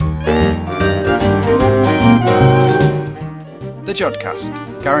The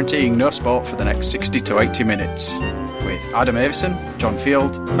Jodcast, guaranteeing no sport for the next 60 to 80 minutes. With Adam Avison, John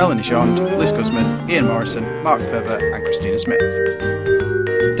Field, Melanie Jond, Liz Guzman, Ian Morison, Mark Pervert and Christina Smith.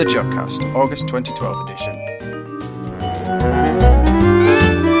 The Jodcast, August 2012 edition.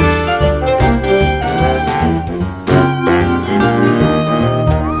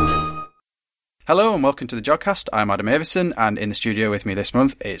 Hello and welcome to the Jodcast. I'm Adam Avison, and in the studio with me this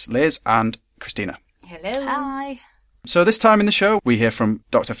month is Liz and Christina. Hello. Hi. So this time in the show, we hear from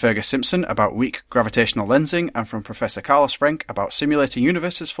Dr. Fergus Simpson about weak gravitational lensing and from Professor Carlos Frenk about simulating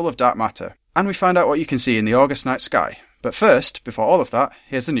universes full of dark matter. And we find out what you can see in the August night sky. But first, before all of that,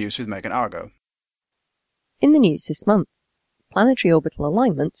 here's the news with Megan Argo. In the news this month, planetary orbital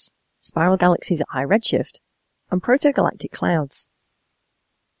alignments, spiral galaxies at high redshift, and protogalactic clouds.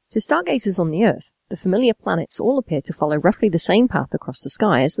 To stargazers on the Earth, the familiar planets all appear to follow roughly the same path across the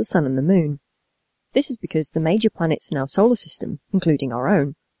sky as the Sun and the Moon. This is because the major planets in our solar system, including our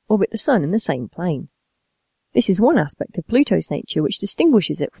own, orbit the Sun in the same plane. This is one aspect of Pluto's nature which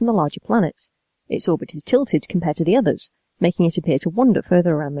distinguishes it from the larger planets. Its orbit is tilted compared to the others, making it appear to wander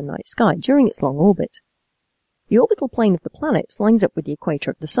further around the night sky during its long orbit. The orbital plane of the planets lines up with the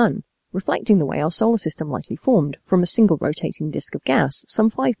equator of the Sun, reflecting the way our solar system likely formed from a single rotating disk of gas some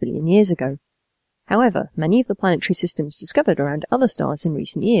 5 billion years ago. However, many of the planetary systems discovered around other stars in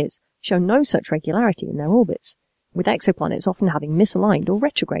recent years show no such regularity in their orbits, with exoplanets often having misaligned or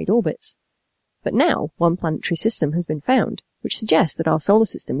retrograde orbits. But now, one planetary system has been found, which suggests that our solar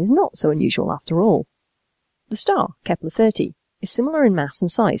system is not so unusual after all. The star, Kepler-30, is similar in mass and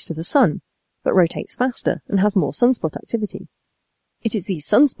size to the Sun, but rotates faster and has more sunspot activity. It is these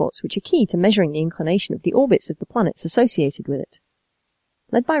sunspots which are key to measuring the inclination of the orbits of the planets associated with it.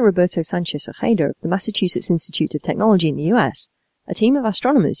 Led by Roberto Sanchez Ojeda of the Massachusetts Institute of Technology in the US, a team of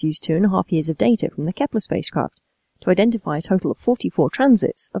astronomers used 2.5 years of data from the Kepler spacecraft to identify a total of 44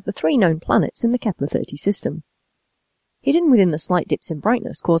 transits of the 3 known planets in the Kepler-30 system. Hidden within the slight dips in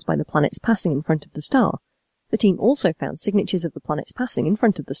brightness caused by the planets passing in front of the star, the team also found signatures of the planets passing in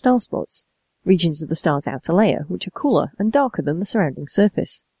front of the star spots, regions of the star's outer layer which are cooler and darker than the surrounding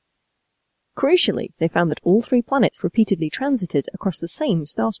surface. Crucially, they found that all 3 planets repeatedly transited across the same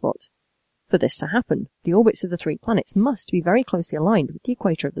star spot. For this to happen, the orbits of the 3 planets must be very closely aligned with the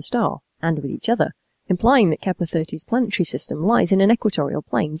equator of the star, and with each other, implying that Kepler-30's planetary system lies in an equatorial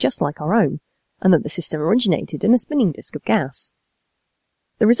plane just like our own, and that the system originated in a spinning disk of gas.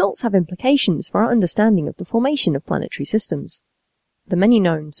 The results have implications for our understanding of the formation of planetary systems. The many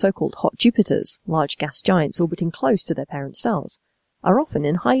known so-called hot Jupiters, large gas giants orbiting close to their parent stars, are often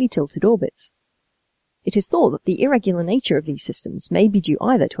in highly tilted orbits. It is thought that the irregular nature of these systems may be due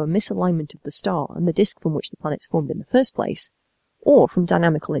either to a misalignment of the star and the disk from which the planets formed in the first place, or from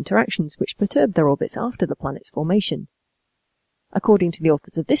dynamical interactions which perturbed their orbits after the planet's formation. According to the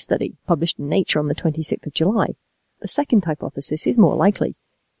authors of this study, published in Nature on the 26th of July, the second hypothesis is more likely,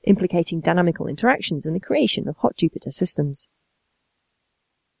 implicating dynamical interactions in the creation of hot Jupiter systems.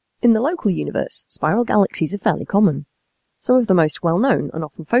 In the local universe, spiral galaxies are fairly common. Some of the most well-known and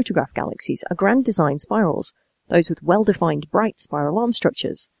often photographed galaxies are grand design spirals, those with well-defined bright spiral arm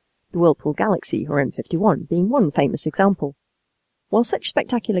structures, the Whirlpool Galaxy, or M51, being one famous example. While such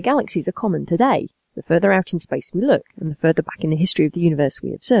spectacular galaxies are common today, the further out in space we look, and the further back in the history of the universe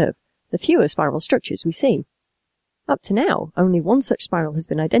we observe, the fewer spiral structures we see. Up to now, only one such spiral has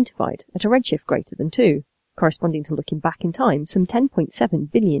been identified, at a redshift greater than 2, corresponding to looking back in time some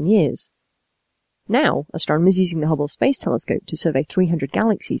 10.7 billion years. Now, astronomers using the Hubble Space Telescope to survey 300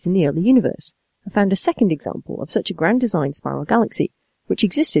 galaxies in the early universe have found a second example of such a grand design spiral galaxy, which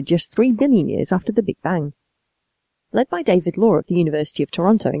existed just 3 billion years after the Big Bang. Led by David Law of the University of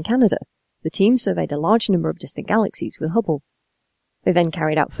Toronto in Canada, the team surveyed a large number of distant galaxies with Hubble. They then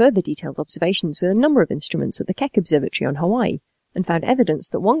carried out further detailed observations with a number of instruments at the Keck Observatory on Hawaii, and found evidence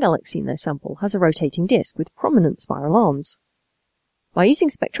that one galaxy in their sample has a rotating disk with prominent spiral arms. By using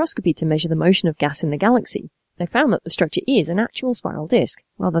spectroscopy to measure the motion of gas in the galaxy, they found that the structure is an actual spiral disk,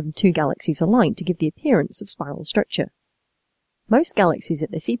 rather than 2 galaxies aligned to give the appearance of spiral structure. Most galaxies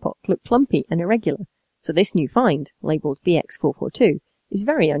at this epoch look clumpy and irregular, so this new find, labelled BX442, is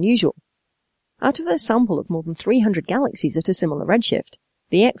very unusual. Out of their sample of more than 300 galaxies at a similar redshift,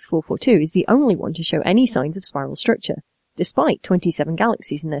 BX442 is the only one to show any signs of spiral structure, despite 27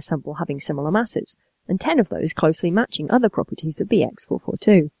 galaxies in their sample having similar masses, and 10 of those closely matching other properties of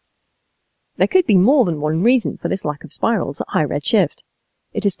BX442. There could be more than one reason for this lack of spirals at high redshift.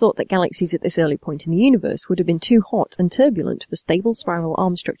 It is thought that galaxies at this early point in the universe would have been too hot and turbulent for stable spiral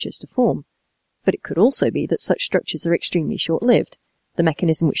arm structures to form, but it could also be that such structures are extremely short-lived, the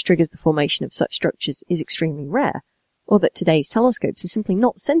mechanism which triggers the formation of such structures is extremely rare, or that today's telescopes are simply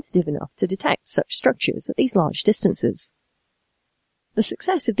not sensitive enough to detect such structures at these large distances. The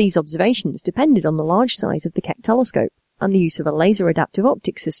success of these observations depended on the large size of the Keck telescope and the use of a laser adaptive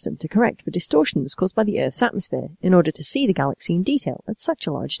optics system to correct for distortions caused by the Earth's atmosphere in order to see the galaxy in detail at such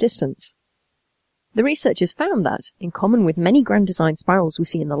a large distance. The researchers found that, in common with many grand design spirals we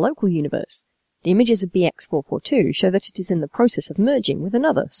see in the local universe, the images of BX442 show that it is in the process of merging with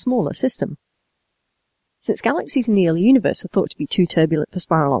another, smaller system. Since galaxies in the early universe are thought to be too turbulent for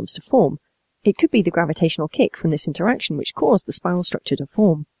spiral arms to form, it could be the gravitational kick from this interaction which caused the spiral structure to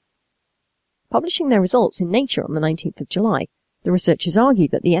form. Publishing their results in Nature on the 19th of July, the researchers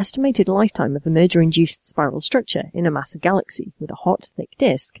argued that the estimated lifetime of a merger-induced spiral structure in a massive galaxy with a hot, thick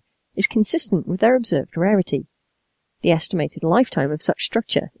disk is consistent with their observed rarity. The estimated lifetime of such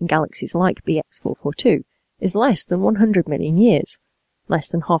structure in galaxies like BX442 is less than 100 million years, less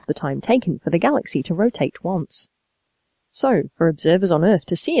than half the time taken for the galaxy to rotate once. So, for observers on Earth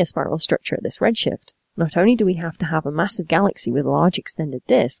to see a spiral structure at this redshift, not only do we have to have a massive galaxy with a large extended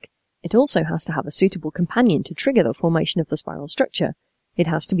disk, it also has to have a suitable companion to trigger the formation of the spiral structure. It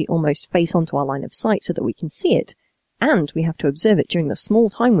has to be almost face onto our line of sight so that we can see it, and we have to observe it during the small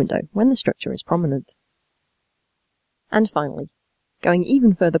time window when the structure is prominent. And finally, going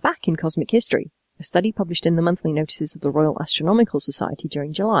even further back in cosmic history, a study published in the monthly notices of the Royal Astronomical Society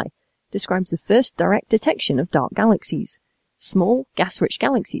during July describes the first direct detection of dark galaxies, small, gas-rich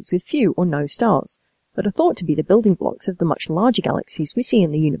galaxies with few or no stars, that are thought to be the building blocks of the much larger galaxies we see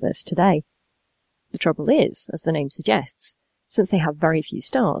in the universe today. The trouble is, as the name suggests, since they have very few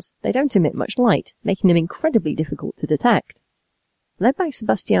stars, they don't emit much light, making them incredibly difficult to detect. Led by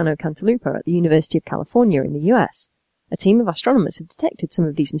Sebastiano Cantalupa at the University of California in the US, a team of astronomers have detected some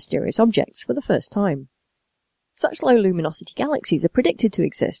of these mysterious objects for the first time. Such low-luminosity galaxies are predicted to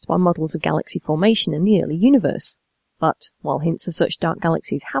exist by models of galaxy formation in the early universe, but, while hints of such dark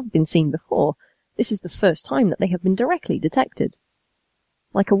galaxies have been seen before, this is the first time that they have been directly detected.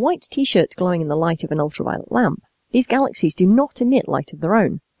 Like a white t-shirt glowing in the light of an ultraviolet lamp, these galaxies do not emit light of their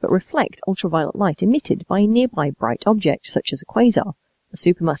own, but reflect ultraviolet light emitted by a nearby bright object such as a quasar, a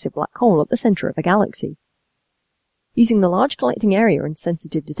supermassive black hole at the center of a galaxy. Using the large collecting area and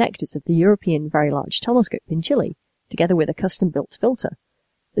sensitive detectors of the European Very Large Telescope in Chile, together with a custom-built filter,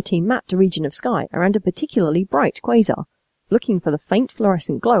 the team mapped a region of sky around a particularly bright quasar, looking for the faint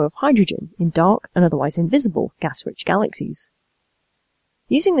fluorescent glow of hydrogen in dark and otherwise invisible gas-rich galaxies.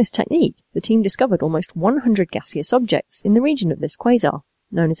 Using this technique, the team discovered almost 100 gaseous objects in the region of this quasar,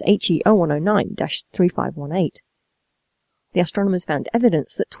 known as HE 0109-3518. The astronomers found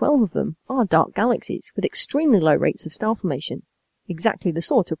evidence that 12 of them are dark galaxies with extremely low rates of star formation, exactly the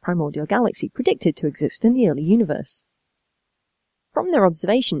sort of primordial galaxy predicted to exist in the early universe. From their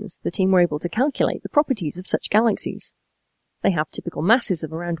observations, the team were able to calculate the properties of such galaxies. They have typical masses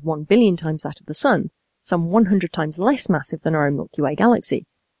of around 1 billion times that of the Sun, some 100 times less massive than our own Milky Way galaxy,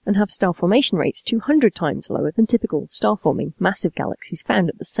 and have star formation rates 200 times lower than typical star-forming massive galaxies found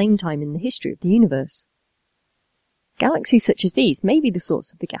at the same time in the history of the universe. Galaxies such as these may be the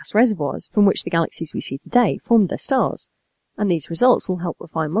source of the gas reservoirs from which the galaxies we see today formed their stars, and these results will help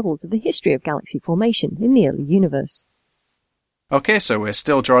refine models of the history of galaxy formation in the early universe. Okay, so we're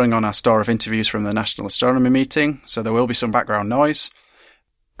still drawing on our store of interviews from the National Astronomy meeting, so there will be some background noise.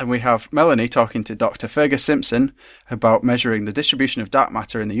 And we have Melanie talking to Dr. Fergus Simpson about measuring the distribution of dark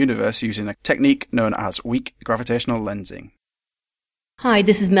matter in the universe using a technique known as weak gravitational lensing. Hi,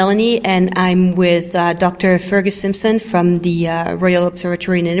 this is Melanie, and I'm with Dr. Fergus Simpson from the Royal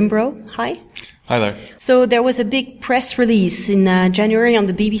Observatory in Edinburgh. Hi. Hi there. So there was a big press release in January on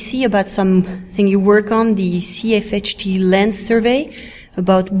the BBC about something you work on, the CFHT lens survey,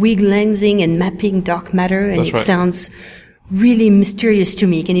 about weak lensing and mapping dark matter, and it sounds really mysterious to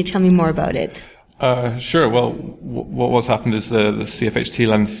me. Can you tell me more about it? Sure. Well, what's happened is the CFHT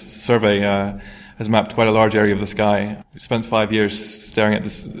lens survey has mapped quite a large area of the sky. We spent 5 years staring at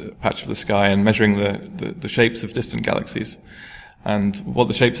this patch of the sky and measuring the shapes of distant galaxies. And what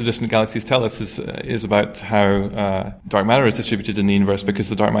the shapes of distant galaxies tell us is about how dark matter is distributed in the universe, because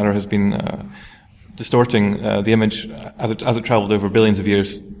the dark matter has been distorting the image as it traveled over billions of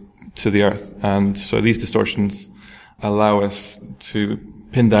years to the Earth. And so these distortions allow us to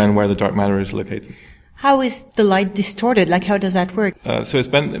pin down where the dark matter is located. How is the light distorted? Like, how does that work? So it's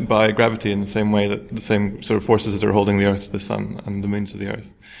bent by gravity in the same way that the same sort of forces that are holding the Earth to the Sun and the Moon to the Earth.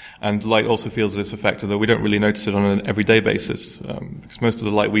 And light also feels this effect, although we don't really notice it on an everyday basis, because most of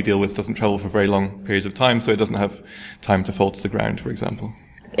the light we deal with doesn't travel for very long periods of time, so it doesn't have time to fall to the ground, for example.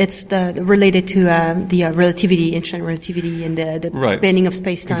 it's related to the relativity, Einstein relativity, and the bending of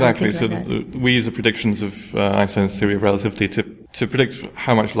space-time. Exactly. So like we use the predictions of Einstein's theory of relativity to predict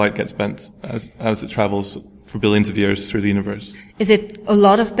how much light gets bent as it travels for billions of years through the universe. Is it a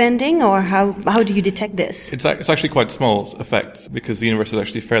lot of bending, or how do you detect this? It's actually quite small effect because the universe is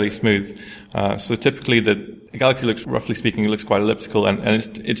actually fairly smooth. So typically a galaxy looks, roughly speaking, quite elliptical, and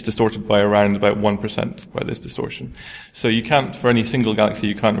it's distorted by around about 1% by this distortion. So you can't, for any single galaxy,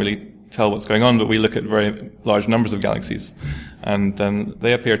 you can't really tell what's going on, but we look at very large numbers of galaxies, and then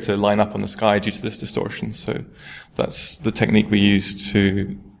they appear to line up on the sky due to this distortion. So that's the technique we use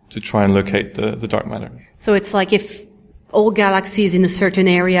to try and locate the dark matter. So it's like if all galaxies in a certain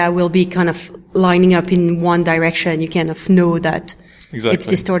area will be kind of lining up in one direction, you kind of know that it's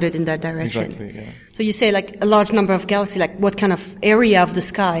distorted in that direction. Exactly, yeah. So you say like a large number of galaxies, like what kind of area of the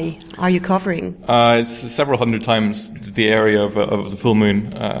sky are you covering? It's several hundred times the area of the full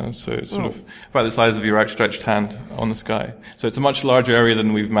moon. So it's sort of about the size of your outstretched hand on the sky. So it's a much larger area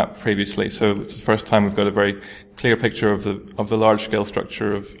than we've mapped previously. So it's the first time we've got a very clear picture of the large scale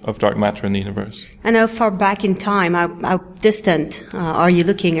structure of dark matter in the universe. And how far back in time, how distant are you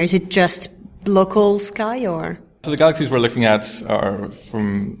looking? Or is it just local sky, or? So the galaxies we're looking at are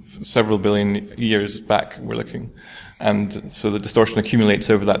from several billion years back we're looking. And so the distortion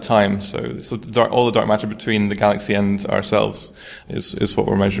accumulates over that time. So all the dark matter between the galaxy and ourselves is what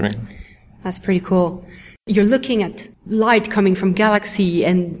we're measuring. That's pretty cool. You're looking at light coming from galaxy,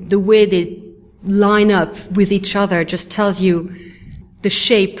 and the way they line up with each other just tells you the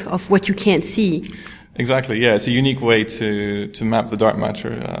shape of what you can't see. Exactly, yeah. It's a unique way to map the dark matter.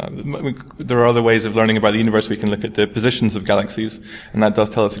 There are other ways of learning about the universe. We can look at the positions of galaxies, and that does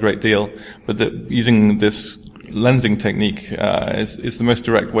tell us a great deal. But using this lensing technique is the most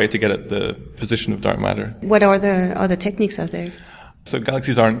direct way to get at the position of dark matter. What are the other techniques out there? So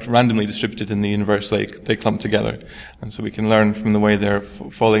galaxies aren't randomly distributed in the universe, they clump together. And so we can learn from the way they're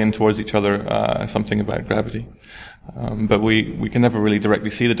falling in towards each other something about gravity. But we can never really directly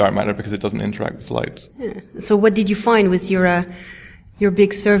see the dark matter because it doesn't interact with light. Yeah. So what did you find with your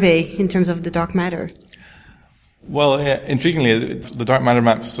big survey in terms of the dark matter? Well, intriguingly, the dark matter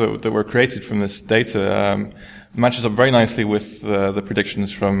maps that were created from this data matches up very nicely with the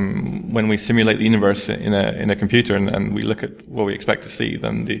predictions from when we simulate the universe in a computer and we look at what we expect to see.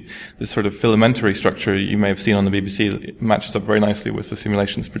 Then the sort of filamentary structure you may have seen on the BBC matches up very nicely with the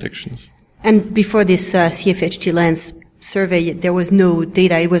simulation's predictions. And before this CFHT lens survey, there was no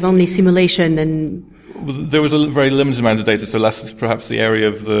data. It was only simulation and... There was a very limited amount of data, so less perhaps the area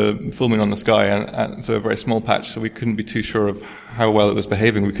of the full moon on the sky, and so a very small patch, so we couldn't be too sure of how well it was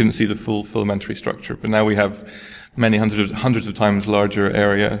behaving. We couldn't see the full filamentary structure. But now we have many hundreds of times larger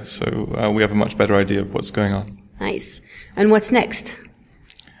area, so we have a much better idea of what's going on. Nice. And what's next?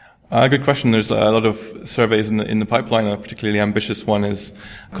 Good question. There's a lot of surveys in the pipeline. A particularly ambitious one is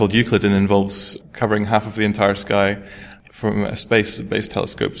called Euclid and involves covering half of the entire sky from a space-based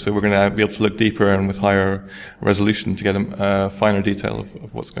telescope. So we're going to be able to look deeper and with higher resolution to get a finer detail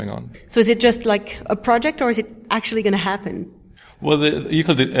of what's going on. So is it just like a project, or is it actually going to happen? Well, the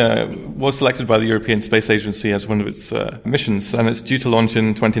Euclid was selected by the European Space Agency as one of its missions, and it's due to launch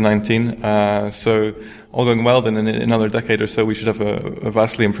in 2019. So all going well, then in another decade or so, we should have a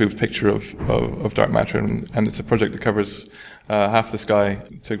vastly improved picture of dark matter, and it's a project that covers half the sky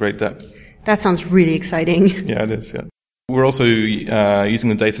to great depth. That sounds really exciting. Yeah, it is, yeah. We're also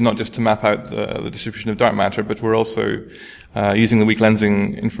using the data not just to map out the distribution of dark matter, but we're also using the weak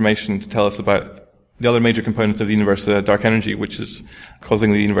lensing information to tell us about the other major component of the universe, dark energy, which is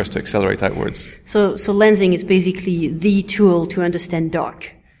causing the universe to accelerate outwards. So lensing is basically the tool to understand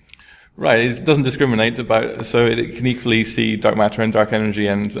dark. Right, it doesn't discriminate so it can equally see dark matter and dark energy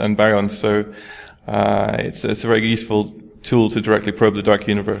and baryons. So it's a very useful tool to directly probe the dark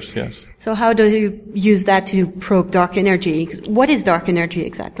universe, yes. So how do you use that to probe dark energy? What is dark energy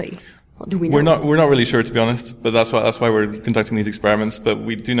exactly? Do we know? We're not really sure, to be honest, but that's why we're conducting these experiments. But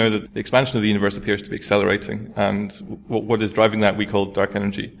we do know that the expansion of the universe appears to be accelerating, and what is driving that we call dark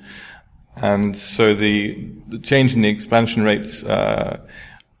energy. And so the change in the expansion rate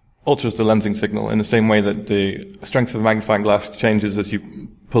alters the lensing signal in the same way that the strength of a magnifying glass changes as you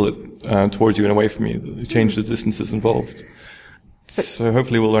pull it towards you and away from you. It changes the distances involved. So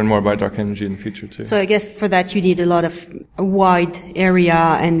hopefully we'll learn more about dark energy in the future too. So I guess for that you need a wide area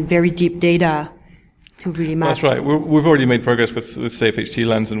and very deep data to really map. That's right. We've already made progress with CFHT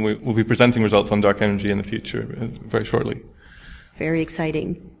lens, and we'll be presenting results on dark energy in the future very shortly. Very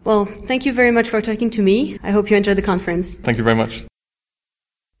exciting. Well, thank you very much for talking to me. I hope you enjoyed the conference. Thank you very much.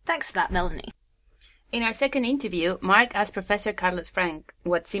 Thanks for that, Melanie. In our second interview, Mark asked Professor Carlos Frenk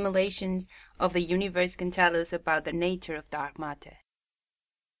what simulations of the universe can tell us about the nature of dark matter.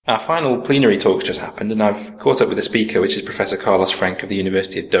 Our final plenary talk's just happened, and I've caught up with the speaker, which is Professor Carlos Frenk of the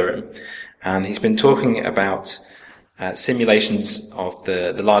University of Durham, and he's been talking about simulations of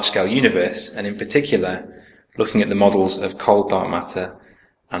the large-scale universe, and in particular, looking at the models of cold dark matter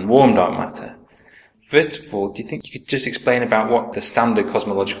and warm dark matter. First of all, do you think you could just explain about what the standard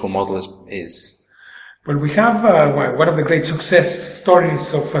cosmological model is? Well, we have one of the great success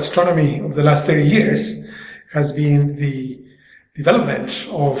stories of astronomy of the last 30 years has been the development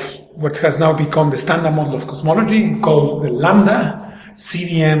of what has now become the standard model of cosmology called the lambda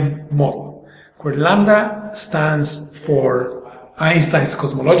CDM model, where lambda stands for Einstein's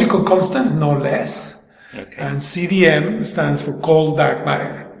cosmological constant, no less, and CDM stands for cold dark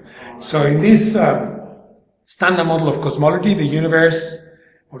matter. So in this standard model of cosmology, the universe,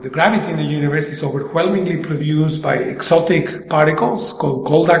 or the gravity in the universe, is overwhelmingly produced by exotic particles called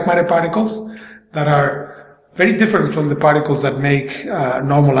cold dark matter particles that are very different from the particles that make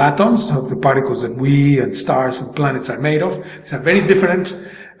normal atoms, of the particles that we and stars and planets are made of. These are very different.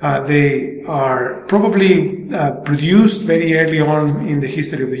 They are probably produced very early on in the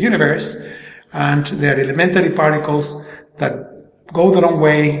history of the universe, and they are elementary particles that go the wrong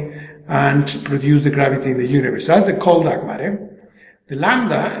way and produce the gravity in the universe. So that's the cold dark matter. The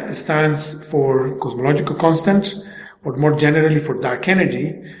lambda stands for cosmological constant, or more generally for dark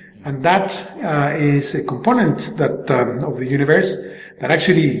energy. And that is a component that of the universe that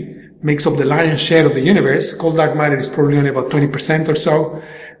actually makes up the lion's share of the universe. Cold dark matter is probably only about 20% or so.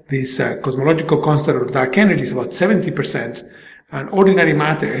 This cosmological constant of dark energy is about 70%. And ordinary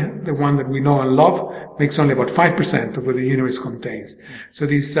matter, the one that we know and love, makes only about 5% of what the universe contains. So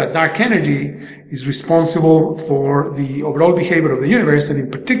this dark energy is responsible for the overall behavior of the universe, and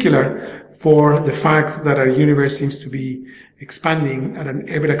in particular for the fact that our universe seems to be expanding at an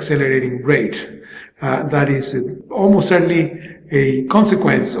ever-accelerating rate. That is almost certainly a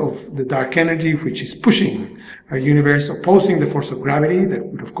consequence of the dark energy, which is pushing our universe, opposing the force of gravity that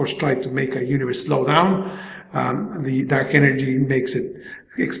would, of course, try to make our universe slow down. The dark energy makes it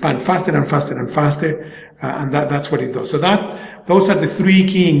expand faster and faster and faster, and that's what it does. So those are the three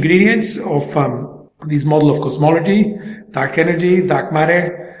key ingredients of this model of cosmology: dark energy, dark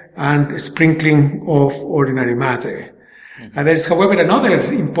matter, and a sprinkling of ordinary matter. There is, however, another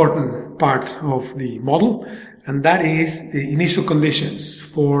important part of the model, and that is the initial conditions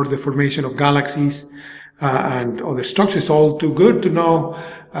for the formation of galaxies and other structures. All too good to know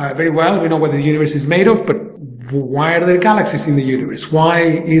very well. We know what the universe is made of, but why are there galaxies in the universe? Why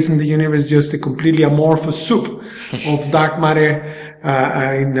isn't the universe just a completely amorphous soup of dark matter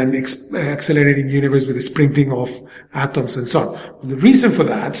in an accelerating universe with a sprinkling of atoms and so on? Well, the reason for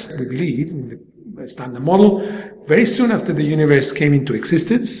that, we believe, in the standard model, very soon after the universe came into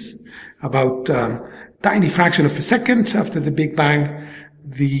existence, about a tiny fraction of a second after the Big Bang,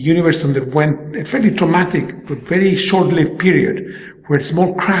 the universe underwent a fairly traumatic but very short-lived period where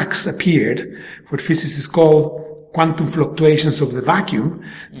small cracks appeared, what physicists call quantum fluctuations of the vacuum.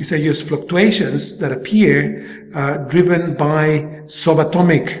 These are just fluctuations that appear driven by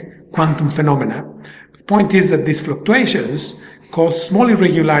subatomic quantum phenomena. The point is that these fluctuations cause small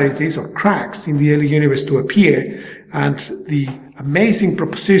irregularities or cracks in the early universe to appear, and the amazing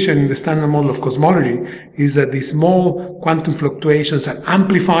proposition in the standard model of cosmology is that these small quantum fluctuations are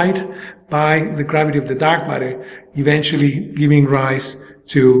amplified by the gravity of the dark matter, eventually giving rise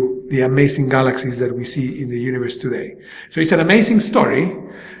to the amazing galaxies that we see in the universe today. So it's an amazing story,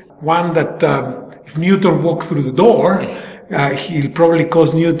 one that if Newton walked through the door, he'll probably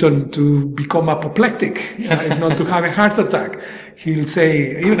cause Newton to become apoplectic, if not to have a heart attack. He'll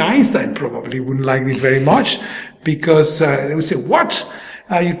say, even Einstein probably wouldn't like this very much, because they would say, what?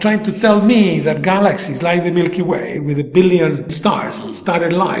 Are you trying to tell me that galaxies like the Milky Way, with 1 billion stars,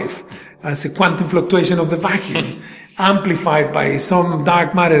 started life as a quantum fluctuation of the vacuum, amplified by some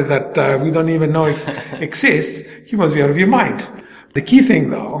dark matter that we don't even know exists? You must be out of your mind. The key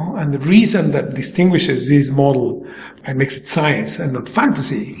thing, though, and the reason that distinguishes this model and makes it science and not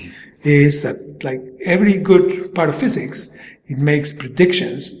fantasy, is that, like every good part of physics, it makes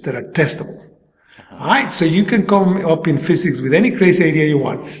predictions that are testable. Alright, so you can come up in physics with any crazy idea you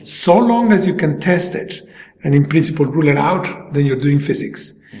want, so long as you can test it and in principle rule it out, then you're doing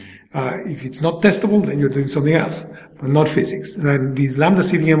physics. If it's not testable, then you're doing something else, but not physics. And this lambda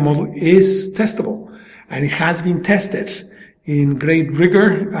CDM model is testable, and it has been tested in great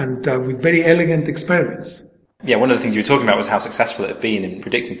rigor and with very elegant experiments. Yeah, one of the things you were talking about was how successful it had been in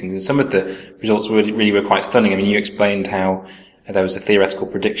predicting things, and some of the results really were quite stunning. I mean, you explained how there was a theoretical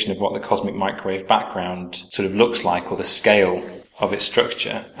prediction of what the cosmic microwave background sort of looks like, or the scale of its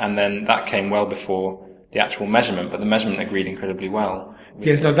structure, and then that came well before the actual measurement, but the measurement agreed incredibly well.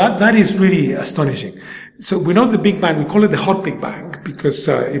 Yes, no, that is really astonishing. So we know the Big Bang, we call it the hot Big Bang because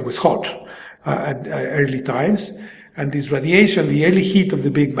it was hot at early times. And this radiation, the early heat of the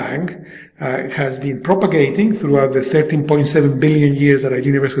Big Bang, has been propagating throughout the 13.7 billion years that our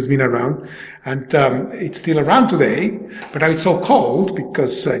universe has been around. And it's still around today, but now it's so cold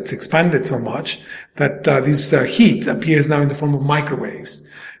because it's expanded so much that this heat appears now in the form of microwaves.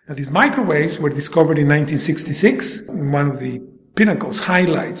 Now, these microwaves were discovered in 1966 in one of the pinnacles,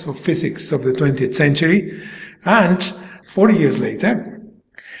 highlights of physics of the 20th century. And 40 years later,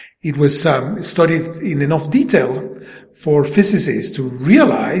 it was studied in enough detail for physicists to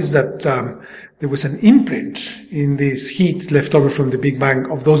realize that there was an imprint in this heat left over from the Big Bang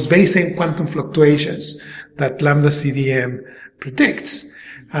of those very same quantum fluctuations that lambda CDM predicts.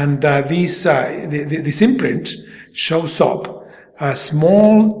 And this imprint shows up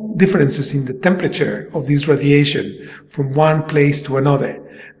small differences in the temperature of this radiation from one place to another.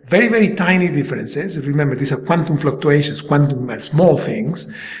 Very, very tiny differences. Remember, these are quantum fluctuations. Quantum are small things.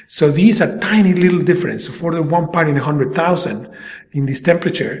 So these are tiny little differences. For the 1 part in 100,000 in this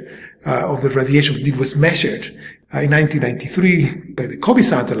temperature of the radiation, it was measured in 1993 by the COBE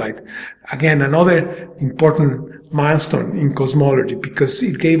satellite. Again, another important milestone in cosmology because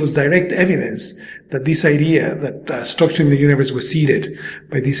it gave us direct evidence that this idea that structure in the universe was seeded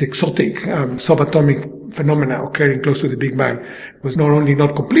by these exotic subatomic phenomena occurring close to the Big Bang was not only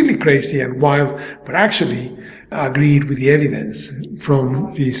not completely crazy and wild, but actually agreed with the evidence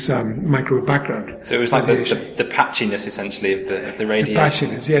from this microwave background. So it was like the patchiness, essentially, of the radiation. The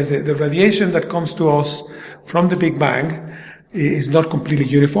patchiness, yes. The radiation that comes to us from the Big Bang is not completely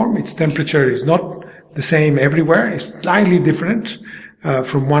uniform. Its temperature is not the same everywhere. It's slightly different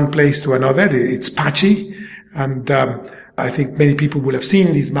from one place to another. It's patchy. And I think many people will have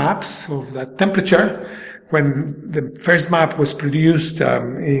seen these maps of that temperature. When the first map was produced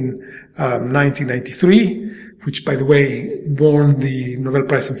in 1993, which, by the way, won the Nobel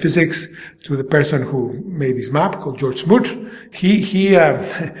Prize in Physics to the person who made this map, called George Smoot, he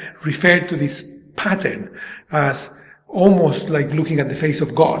referred to this pattern as almost like looking at the face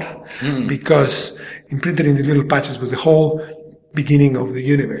of God, because imprinted in the little patches was the whole beginning of the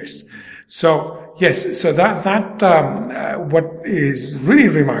universe. So yes, so that what is really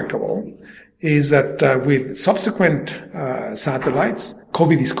remarkable is that with subsequent satellites,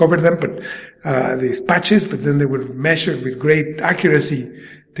 COBE discovered them, but these patches, but then they were measured with great accuracy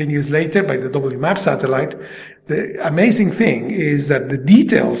 10 years later by the WMAP satellite. The amazing thing is that the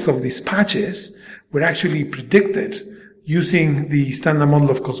details of these patches were actually predicted using the standard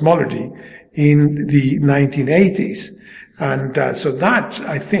model of cosmology in the 1980s. And so that,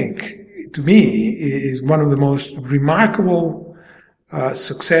 I think, to me, is one of the most remarkable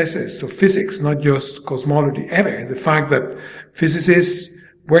successes of physics, not just cosmology, ever. The fact that physicists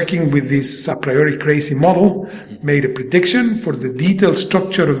working with this a priori crazy model made a prediction for the detailed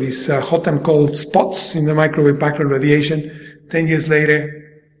structure of these hot and cold spots in the microwave background radiation. 10 years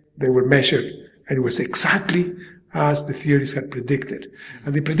later, they were measured, and it was exactly as the theories had predicted.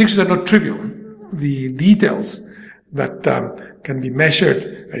 And the predictions are not trivial. The details that can be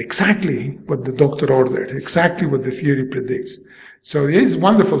measured are exactly what the doctor ordered, exactly what the theory predicts. So it is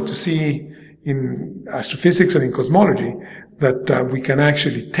wonderful to see in astrophysics and in cosmology that we can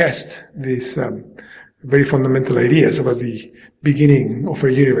actually test these very fundamental ideas about the beginning of our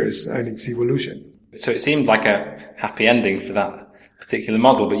universe and its evolution. So it seemed like a happy ending for that particular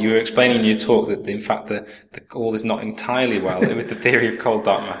model, but you were explaining in your talk that in fact all is not entirely well with the theory of cold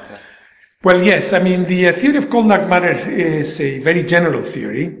dark matter. Well, yes. I mean, the theory of cold dark matter is a very general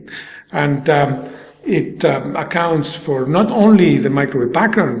theory, and it accounts for not only the microwave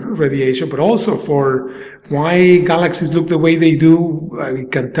background radiation, but also for why galaxies look the way they do.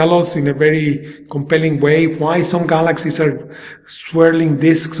 It can tell us in a very compelling way why some galaxies are swirling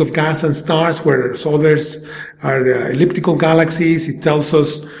disks of gas and stars, whereas others are elliptical galaxies. It tells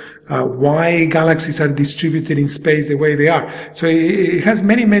us why galaxies are distributed in space the way they are. So it has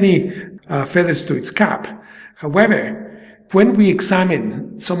many, many feathers to its cap. However, when we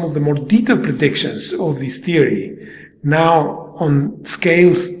examine some of the more detailed predictions of this theory, now on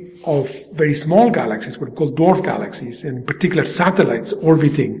scales of very small galaxies, what we call dwarf galaxies, and in particular satellites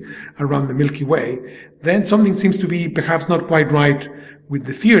orbiting around the Milky Way, then something seems to be perhaps not quite right with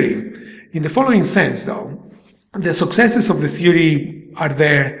the theory. In the following sense, though, the successes of the theory are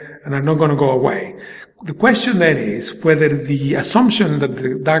there and are not going to go away. The question then is whether the assumption that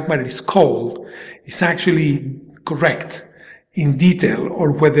the dark matter is cold is actually correct in detail,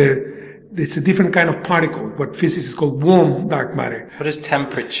 or whether it's a different kind of particle, what physicists call warm dark matter. What does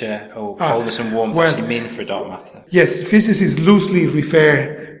temperature or coldness and warmth actually mean for dark matter? Yes, physicists loosely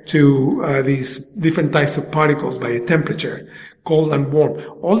refer to these different types of particles by a temperature, cold and warm.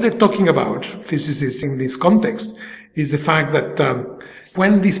 All they're talking about, physicists in this context, is the fact that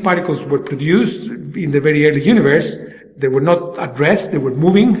when these particles were produced in the very early universe, they were not at rest, they were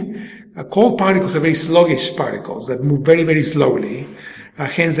moving. Cold particles are very sluggish particles that move very, very slowly,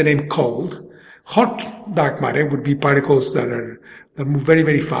 hence the name cold. Hot dark matter would be particles that move very,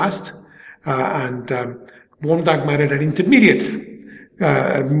 very fast, and warm dark matter are intermediate,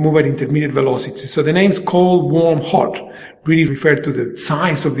 move at intermediate velocities. So the names cold, warm, hot really refer to the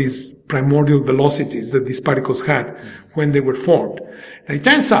size of these primordial velocities that these particles had when they were formed. Now, it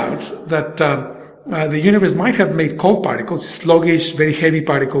turns out that the universe might have made cold particles, sluggish, very heavy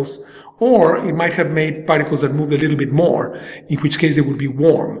particles, or it might have made particles that moved a little bit more, in which case they would be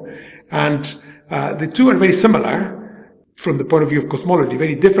warm. And the two are very similar from the point of view of cosmology,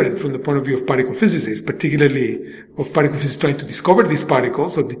 very different from the point of view of particle physicists, particularly of particle physicists trying to discover these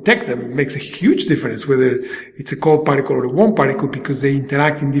particles or detect them. It makes a huge difference whether it's a cold particle or a warm particle, because they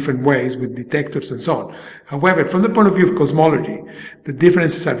interact in different ways with detectors and so on. However, from the point of view of cosmology, the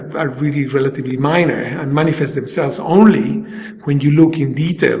differences are really relatively minor and manifest themselves only when you look in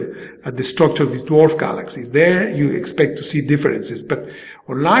detail at the structure of these dwarf galaxies. There you expect to see differences, but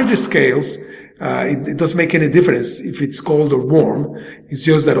on larger scales, it doesn't make any difference if it's cold or warm. It's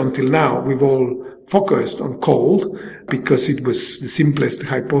just that until now we've all focused on cold because it was the simplest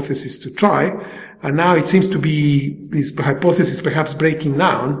hypothesis to try. And now it seems to be this hypothesis perhaps breaking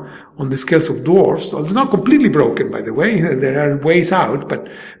down on the scales of dwarfs, although not completely broken, by the way. There are ways out, but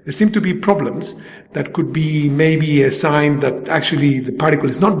there seem to be problems that could be maybe a sign that actually the particle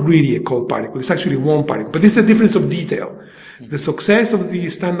is not really a cold particle. It's actually a warm particle. But this is a difference of detail. The success of the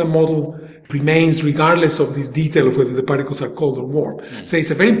standard model remains regardless of this detail of whether the particles are cold or warm. So it's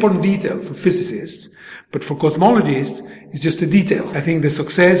a very important detail for physicists, but for cosmologists, it's just a detail. I think the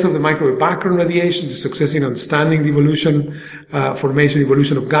success of the microwave background radiation, the success in understanding the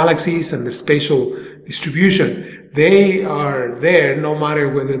evolution of galaxies and their spatial distribution, they are there no matter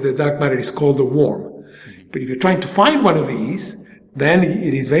whether the dark matter is cold or warm. But if you're trying to find one of these, then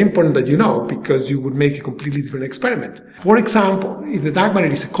it is very important that you know, because you would make a completely different experiment. For example, if the dark matter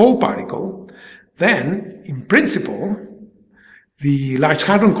is a cold particle, then, in principle, the Large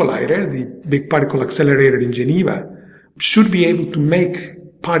Hadron Collider, the big particle accelerator in Geneva, should be able to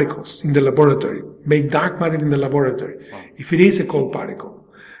make particles in the laboratory, make dark matter in the laboratory, if it is a cold particle.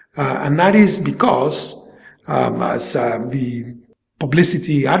 And that is because, as the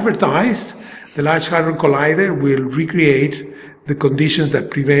publicity advertised, the Large Hadron Collider will recreate the conditions that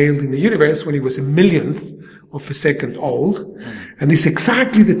prevailed in the universe when it was a millionth of a second old. And this is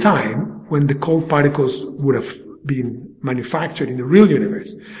exactly the time when the cold particles would have been manufactured in the real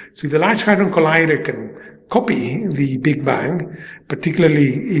universe. So if the Large Hadron Collider can copy the Big Bang,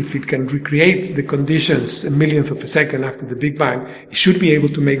 particularly if it can recreate the conditions a millionth of a second after the Big Bang, it should be able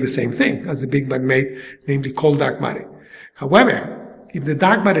to make the same thing as the Big Bang made, namely cold dark matter. However, if the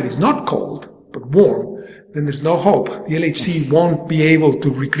dark matter is not cold, but warm, then there's no hope. The LHC won't be able to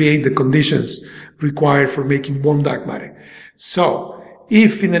recreate the conditions required for making warm dark matter. So,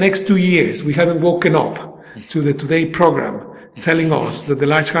 if in the next 2 years we haven't woken up to the Today program telling us that the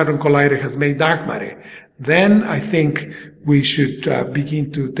Large Hadron Collider has made dark matter, then I think we should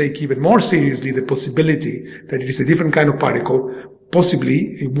begin to take even more seriously the possibility that it is a different kind of particle,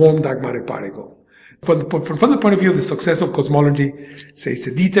 possibly a warm dark matter particle. From the point of view of the success of cosmology, say it's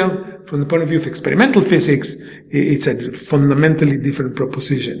a detail. From the point of view of experimental physics, it's a fundamentally different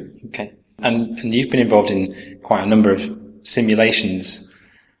proposition. Okay. And you've been involved in quite a number of simulations,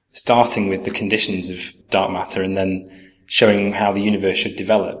 starting with the conditions of dark matter and then showing how the universe should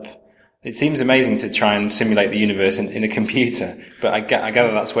develop. It seems amazing to try and simulate the universe in a computer, but I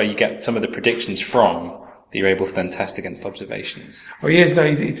gather that's where you get some of the predictions from that you're able to then test against observations. Oh yes, no,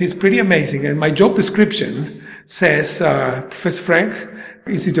 it is pretty amazing. And my job description says, Professor Frenk,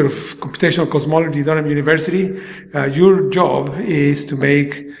 Institute of Computational Cosmology, Durham University, your job is to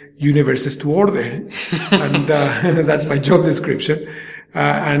make universes to order. And that's my job description.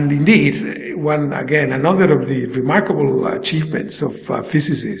 And indeed, another of the remarkable achievements of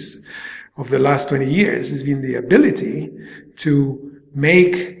physicists of the last 20 years has been the ability to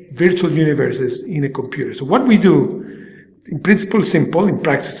make virtual universes in a computer. So what we do, in principle, simple, in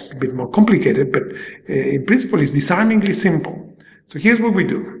practice, a bit more complicated, but in principle is disarmingly simple. So here's what we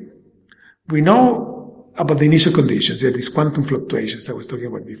do. We know about the initial conditions. There are these quantum fluctuations I was talking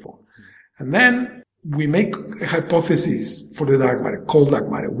about before. And then we make a hypothesis for the dark matter, cold dark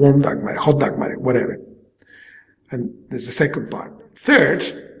matter, warm dark matter, hot dark matter, whatever. And there's the second part. Third,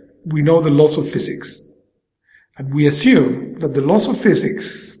 we know the laws of physics. And we assume that the laws of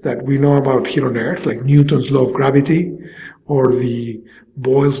physics that we know about here on Earth, like Newton's law of gravity, or the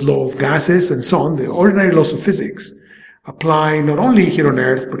Boyle's law of gases, and so on, the ordinary laws of physics, apply not only here on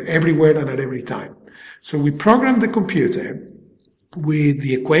Earth, but everywhere and at every time. So we program the computer with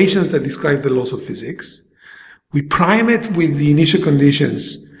the equations that describe the laws of physics. We prime it with the initial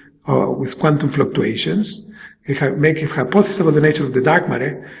conditions, with quantum fluctuations, make a hypothesis about the nature of the dark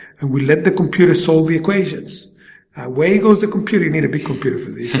matter, and we let the computer solve the equations. Away goes the computer. You need a big computer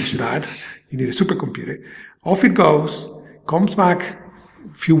for this, I should add. You need a supercomputer. Off it goes, comes back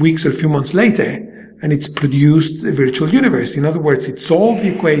a few weeks or a few months later, and it's produced a virtual universe. In other words, it solved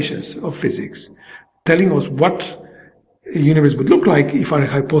the equations of physics, telling us what a universe would look like if our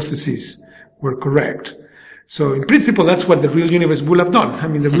hypotheses were correct. So in principle, that's what the real universe will have done. I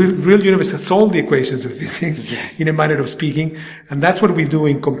mean, the real universe has solved the equations of physics, yes, in a manner of speaking, and that's what we do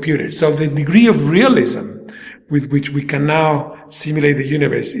in computers. So the degree of realism with which we can now simulate the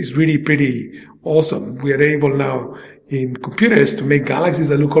universe is really pretty awesome. We are able now in computers to make galaxies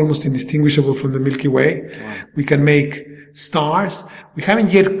that look almost indistinguishable from the Milky Way. Wow. We can make stars. We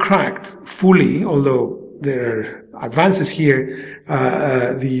haven't yet cracked fully, although there are advances here,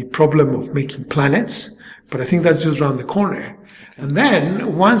 the problem of making planets. But I think that's just around the corner. And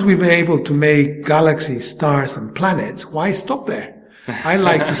then, once we've been able to make galaxies, stars, and planets, why stop there? I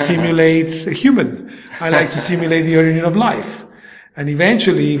like to simulate a human. I like to simulate the origin of life. And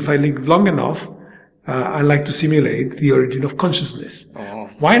eventually, if I live long enough, I like to simulate the origin of consciousness. Oh.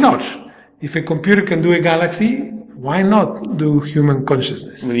 Why not? If a computer can do a galaxy, why not do human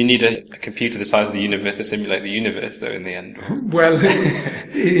consciousness? Well, you need a computer the size of the universe to simulate the universe, though, in the end. Well,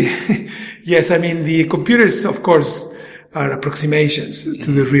 yes, I mean, the computers, of course, are approximations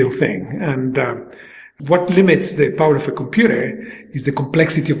to the real thing. And what limits the power of a computer is the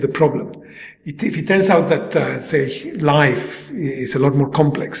complexity of the problem. If it turns out that, say, life is a lot more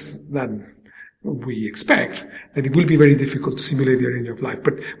complex than we expect, then it will be very difficult to simulate the origin of life.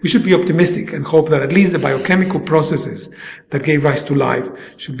 But we should be optimistic and hope that at least the biochemical processes that gave rise to life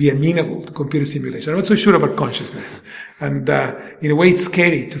should be amenable to computer simulation. I'm not so sure about consciousness. And in a way, it's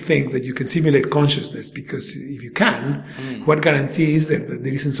scary to think that you can simulate consciousness, because if you can, what guarantee is there that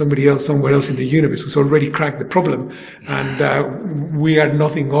there isn't somebody else somewhere else in the universe who's already cracked the problem, and we are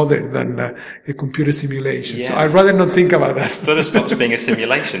nothing other than a computer simulation? Yeah. So I'd rather not think about that. It sort of stops being a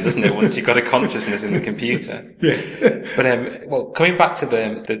simulation, doesn't it, once you've got a consciousness in the computer? Yeah. But well, coming back to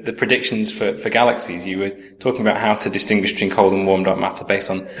the predictions for galaxies, you were talking about how to distinguish between cold and warm dark matter based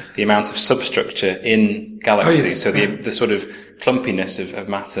on the amount of substructure in galaxies. Oh, yes. So the sort of clumpiness of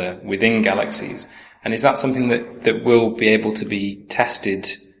matter within galaxies. And is that something that will be able to be tested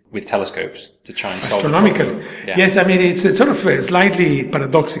with telescopes to try and solve astronomically? Yeah. Yes, I mean, it's sort of slightly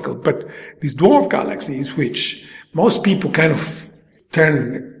paradoxical, but these dwarf galaxies, which most people kind of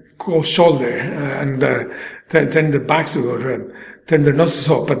turn cold shoulder and turn their backs to and turn their noses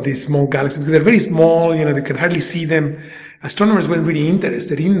up at these small galaxies, because they're very small, you can hardly see them. Astronomers weren't really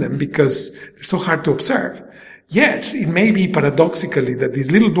interested in them because they're so hard to observe. Yet, it may be paradoxically that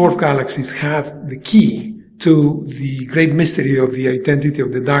these little dwarf galaxies have the key to the great mystery of the identity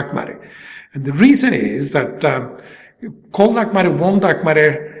of the dark matter. And the reason is that cold dark matter, warm dark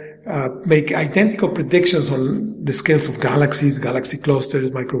matter make identical predictions on the scales of galaxies, galaxy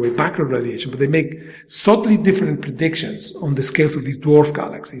clusters, microwave background radiation, but they make subtly different predictions on the scales of these dwarf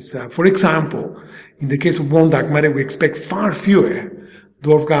galaxies. For example, in the case of warm dark matter, we expect far fewer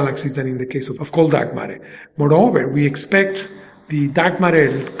dwarf galaxies than in the case of cold dark matter. Moreover, we expect the dark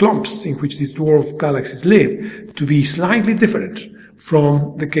matter clumps in which these dwarf galaxies live to be slightly different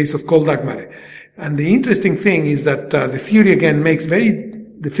from the case of cold dark matter. And the interesting thing is that the theory again makes very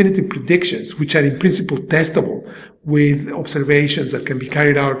definitive predictions, which are in principle testable with observations that can be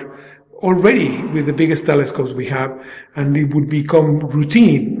carried out already with the biggest telescopes we have, and it would become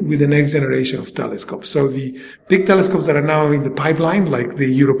routine with the next generation of telescopes. So the big telescopes that are now in the pipeline, like the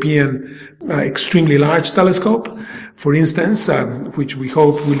European extremely large telescope, for instance, which we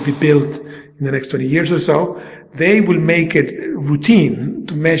hope will be built in the next 20 years or so, they will make it routine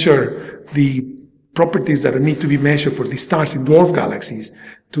to measure the properties that need to be measured for the stars in dwarf galaxies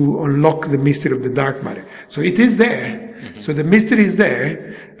to unlock the mystery of the dark matter. So it is there. Mm-hmm. So the mystery is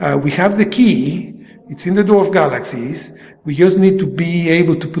there. We have the key. It's in the dwarf galaxies. We just need to be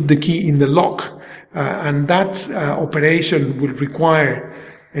able to put the key in the lock. And that operation will require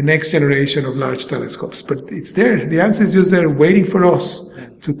a next generation of large telescopes. But it's there. The answer is just there waiting for us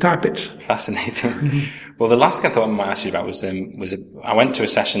to tap it. Fascinating. Well, the last thing I thought I might ask you about was I went to a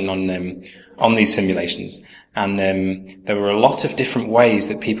session on these simulations, and there were a lot of different ways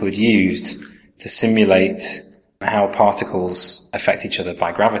that people had used to simulate how particles affect each other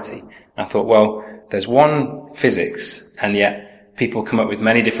by gravity. And I thought, well, there's one physics, and yet people come up with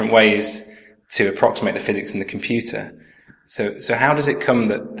many different ways to approximate the physics in the computer. So how does it come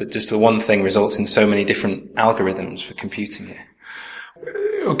that just the one thing results in so many different algorithms for computing it?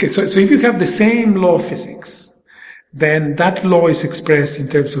 Okay, so if you have the same law of physics, then that law is expressed in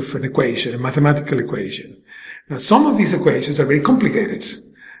terms of an equation, a mathematical equation. Now, some of these equations are very complicated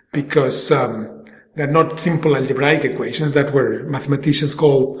because they're not simple algebraic equations that were mathematicians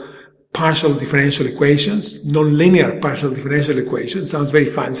call partial differential equations, nonlinear partial differential equations. Sounds very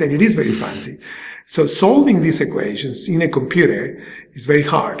fancy, and it is very fancy. So solving these equations in a computer is very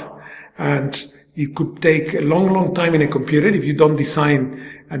hard. And it could take a long, long time in a computer. If you don't design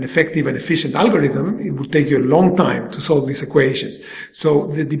an effective and efficient algorithm, it would take you a long time to solve these equations. So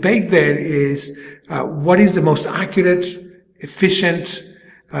the debate there is, what is the most accurate, efficient,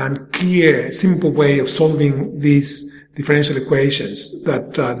 and clear, simple way of solving these differential equations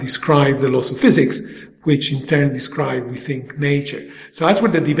that describe the laws of physics, which in turn describe, we think, nature. So that's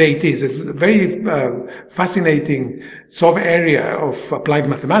what the debate is. It's a very fascinating sub-area of applied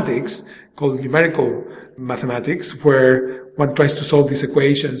mathematics called numerical mathematics, where one tries to solve these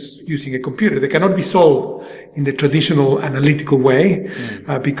equations using a computer. They cannot be solved in the traditional analytical way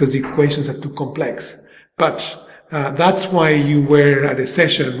because the equations are too complex. But that's why you were at a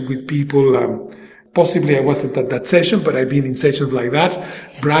session with people. Possibly I wasn't at that session, but I've been in sessions like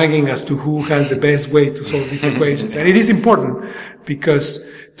that, bragging as to who has the best way to solve these equations. And it is important because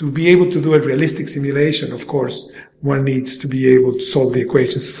to be able to do a realistic simulation, of course, one needs to be able to solve the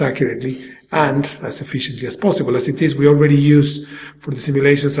equations as accurately and as efficiently as possible. As it is, we already use, for the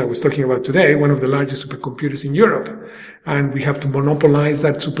simulations I was talking about today, one of the largest supercomputers in Europe. And we have to monopolize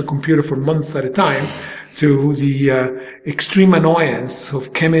that supercomputer for months at a time, to the extreme annoyance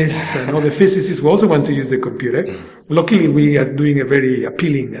of chemists and other physicists who also want to use the computer. Luckily, we are doing a very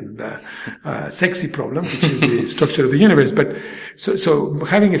appealing and sexy problem, which is the structure of the universe. But so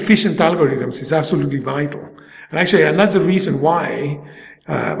having efficient algorithms is absolutely vital. And actually, and that's the reason why,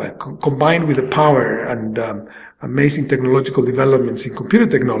 combined with the power and amazing technological developments in computer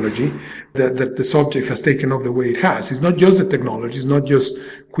technology, that the subject has taken off the way it has. It's not just the technology, it's not just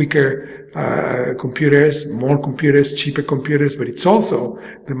quicker computers, more computers, cheaper computers, but it's also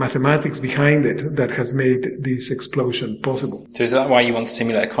the mathematics behind it that has made this explosion possible. So is that why you want to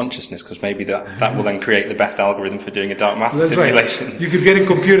simulate a consciousness? Because maybe that will then create the best algorithm for doing a dark matter that's simulation. Right. You could get a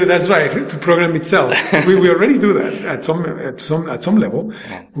computer, that's right, to program itself. we already do that at some level.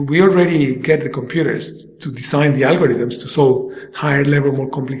 Yeah. We already get the computers to design the algorithms to solve higher level, more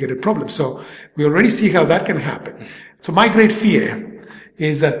complicated problems. So we already see how that can happen. So my great fear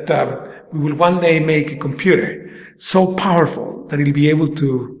is that we will one day make a computer so powerful that it'll be able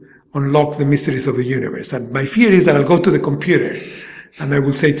to unlock the mysteries of the universe. And my fear is that I'll go to the computer and I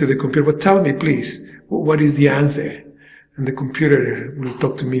will say to the computer, well, tell me, please, what is the answer? And the computer will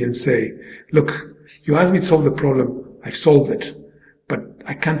talk to me and say, look, you asked me to solve the problem. I've solved it. But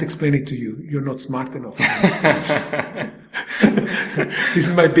I can't explain it to you. You're not smart enough to understand. This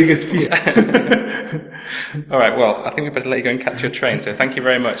is my biggest fear. All right, well, I think we better let you go and catch your train. So thank you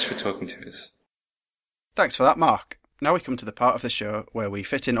very much for talking to us. Thanks for that, Mark. Now we come to the part of the show where we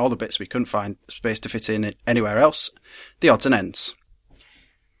fit in all the bits we couldn't find space to fit in anywhere else, the odds and ends.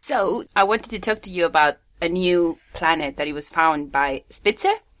 So I wanted to talk to you about a new planet that it was found by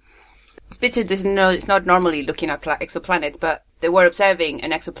Spitzer. Spitzer doesn't know, it's not normally looking at exoplanets, but they were observing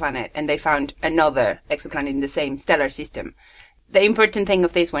an exoplanet and they found another exoplanet in the same stellar system. The important thing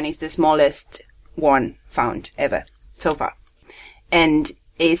of this one is the smallest one found ever so far. And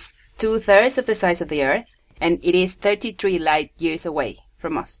is 2/3 of the size of the Earth, and it is 33 light years away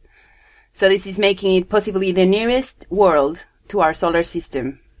from us. So this is making it possibly the nearest world to our solar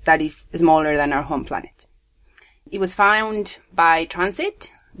system that is smaller than our home planet. It was found by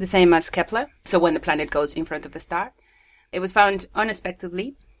transit, the same as Kepler, so when the planet goes in front of the star. It was found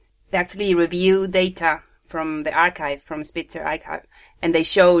unexpectedly. They actually reviewed data from the archive, from Spitzer archive, and they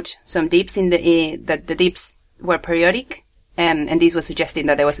showed some dips in that the dips were periodic, and this was suggesting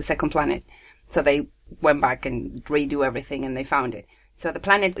that there was a second planet. So they went back and redo everything and they found it. So the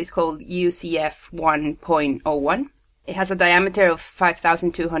planet is called UCF 1.01. It has a diameter of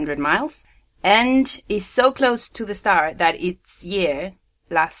 5,200 miles and is so close to the star that its year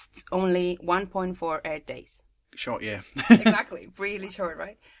lasts only 1.4 Earth days. short year. Exactly, really short,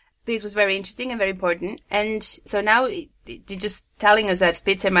 right? This was very interesting and very important. And so now you're just telling us that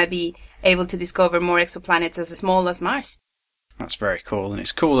Spitzer might be able to discover more exoplanets as small as Mars. That's very cool, and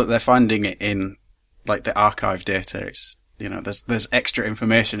it's cool that they're finding it in like the archive data. It's, you know, there's extra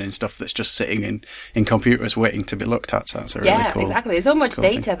information in stuff that's just sitting in computers waiting to be looked at. So that's a really cool. Yeah, exactly. There's so much cool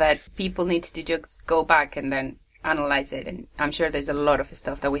data thing. that people need to just go back and then analyze it, and I'm sure there's a lot of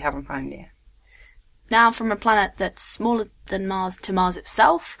stuff that we haven't found yet. Now, from a planet that's smaller than Mars to Mars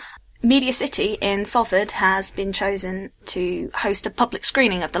itself, Media City in Salford has been chosen to host a public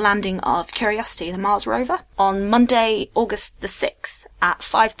screening of the landing of Curiosity, the Mars rover, on Monday, August the 6th at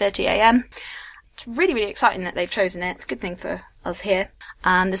 5:30 a.m. It's really, really exciting that they've chosen it. It's a good thing for us here.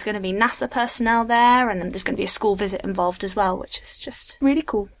 There's going to be NASA personnel there, and then there's going to be a school visit involved as well, which is just really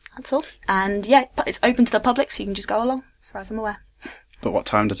cool. That's all. And yeah, but it's open to the public, so you can just go along, as far as I'm aware. But what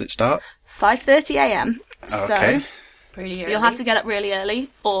time does it start? 5:30 a.m. Okay. So Pretty early. you'll have to get up really early,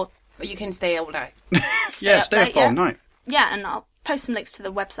 or you can stay all night. Stay up all night. Yeah, and I'll post some links to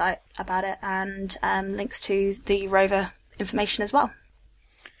the website about it, and links to the rover information as well.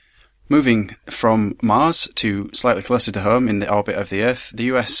 Moving from Mars to slightly closer to home in the orbit of the Earth, the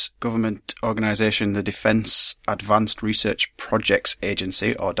US government organisation, the Defence Advanced Research Projects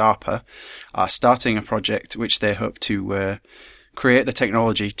Agency, or DARPA, are starting a project which they hope to create the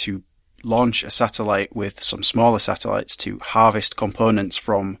technology to launch a satellite with some smaller satellites to harvest components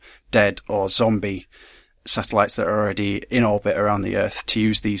from dead or zombie satellites that are already in orbit around the Earth, to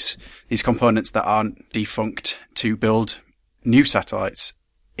use these components that aren't defunct to build new satellites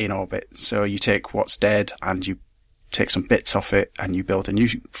in orbit. So you take what's dead and you take some bits off it and you build a new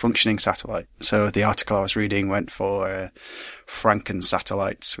functioning satellite. So the article I was reading went for Franken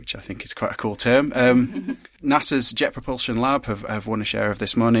satellites, which I think is quite a cool term. NASA's Jet Propulsion Lab have won a share of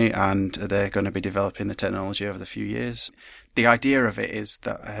this money, and they're going to be developing the technology over the few years. The idea of it is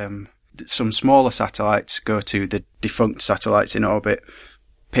that some smaller satellites go to the defunct satellites in orbit,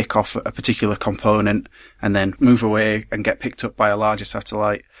 pick off a particular component, and then move away and get picked up by a larger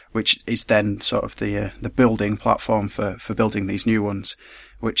satellite, which is then sort of the building platform for building these new ones,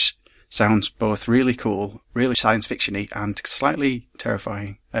 which sounds both really cool, really science fiction-y, and slightly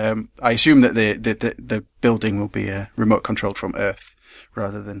terrifying. I assume that the building will be remote controlled from Earth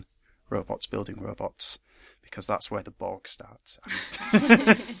rather than robots building robots, because that's where the Borg starts.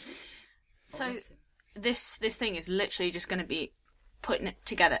 So this thing is literally just going to be putting it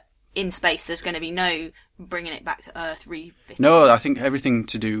together in space. There's going to be no bringing it back to Earth, refitting. No, I think everything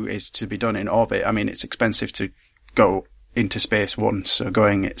to do is to be done in orbit. I mean, it's expensive to go into space once, so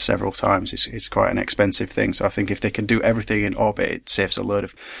going it several times is quite an expensive thing. So I think if they can do everything in orbit, it saves a load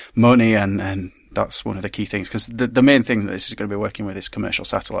of money, and that's one of the key things, because the main thing that this is going to be working with is commercial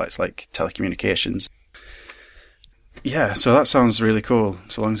satellites like telecommunications. Yeah, so that sounds really cool,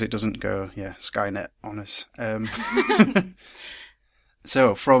 so long as it doesn't go, Skynet on us.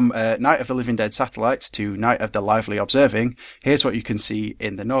 So, from Night of the Living Dead satellites to Night of the Lively Observing, here's what you can see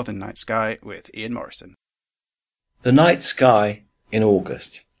in the northern night sky with Ian Morison. The night sky in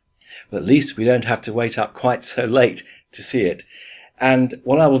August. But at least we don't have to wait up quite so late to see it. And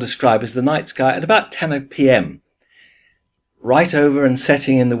what I will describe is the night sky at about 10 p.m. Right over and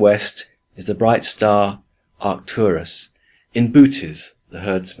setting in the west is the bright star Arcturus, in Bootes, the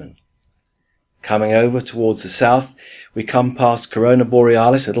herdsman. Coming over towards the south, we come past Corona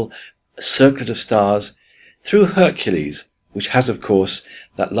Borealis, a little circlet of stars, through Hercules, which has, of course,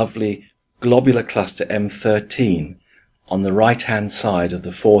 that lovely globular cluster M13 on the right-hand side of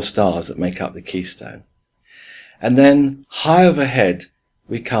the 4 stars that make up the keystone. And then, high overhead,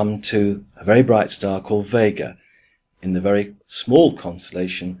 we come to a very bright star called Vega, in the very small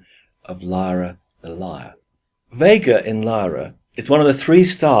constellation of Lyra the Lyre. Vega in Lyra is one of the 3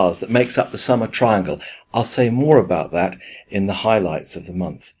 stars that makes up the summer triangle. I'll say more about that in the highlights of the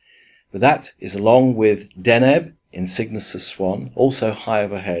month. But that is along with Deneb in Cygnus the Swan, also high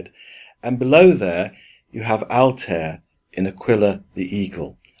overhead. And below there you have Altair in Aquila the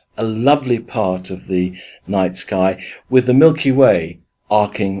Eagle, a lovely part of the night sky with the Milky Way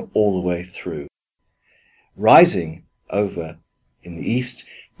arcing all the way through. Rising over in the east,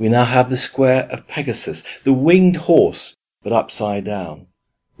 we now have the square of Pegasus, the winged horse, but upside down.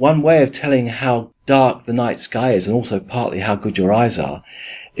 One way of telling how dark the night sky is, and also partly how good your eyes are,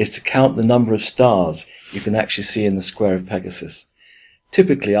 is to count the number of stars you can actually see in the square of Pegasus.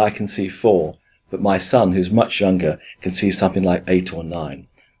 Typically I can see 4, but my son, who's much younger, can see something like 8 or 9.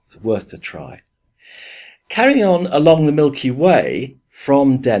 It's worth a try. Carrying on along the Milky Way,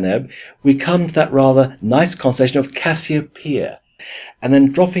 from Deneb, we come to that rather nice constellation of Cassiopeia, and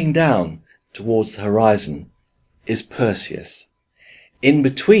then dropping down towards the horizon, is Perseus. In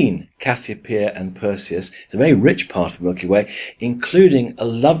between Cassiopeia and Perseus is a very rich part of the Milky Way, including a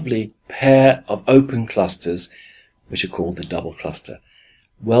lovely pair of open clusters, which are called the double cluster.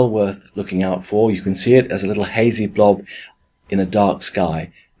 Well worth looking out for. You can see it as a little hazy blob in a dark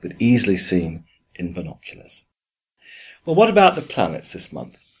sky, but easily seen in binoculars. Well, what about the planets this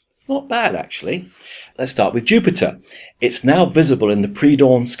month? Not bad, actually. Let's start with Jupiter. It's now visible in the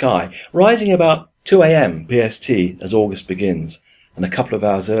pre-dawn sky, rising about 2 a.m. PST as August begins, and a couple of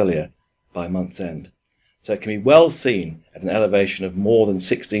hours earlier by month's end. So it can be well seen at an elevation of more than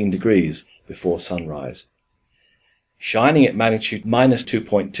 16 degrees before sunrise. Shining at magnitude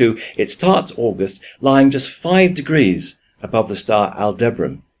 -2.2, it starts August lying just 5 degrees above the star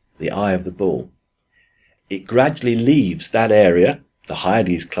Aldebaran, the Eye of the Bull. It gradually leaves that area, the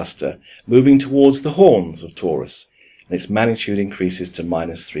Hyades cluster, moving towards the horns of Taurus, and its magnitude increases to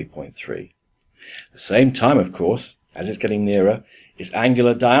 -3.3. At the same time, of course, as it's getting nearer, its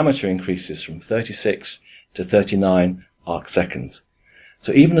angular diameter increases from 36 to 39 arcseconds.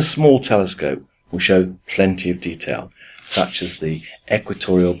 So even a small telescope will show plenty of detail, such as the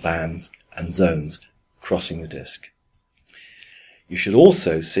equatorial bands and zones crossing the disk. You should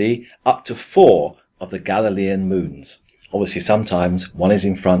also see up to 4 of the Galilean moons. Obviously, sometimes one is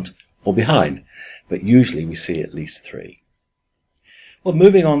in front or behind, but usually we see at least 3. Well,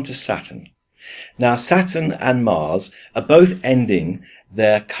 moving on to Saturn. Now, Saturn and Mars are both ending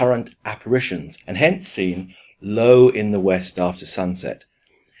their current apparitions, and hence seen low in the west after sunset.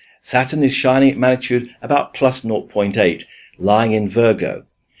 Saturn is shining at magnitude about +0.8, lying in Virgo,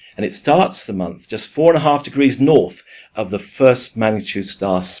 and it starts the month just 4.5 degrees north of the first magnitude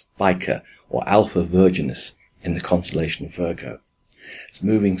star Spica, or Alpha Virginis, in the constellation of Virgo. It's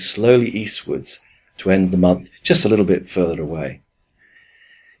moving slowly eastwards to end the month just a little bit further away.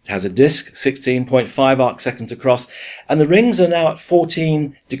 It has a disk 16.5 arcseconds across, and the rings are now at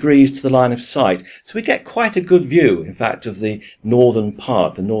 14 degrees to the line of sight, so we get quite a good view, in fact, of the northern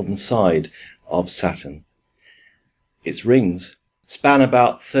part, the northern side of Saturn. Its rings span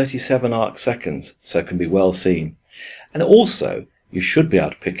about 37 arcseconds, so can be well seen. And also, you should be able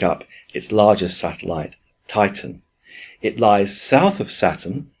to pick up its largest satellite, Titan. It lies south of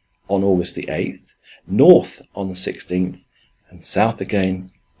Saturn on August the 8th, north on the 16th, and south again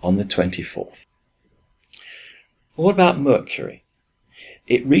on the 24th. What about Mercury?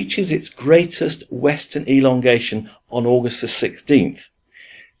 It reaches its greatest western elongation on August the 16th,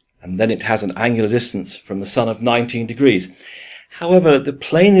 and then it has an angular distance from the Sun of 19 degrees. However, the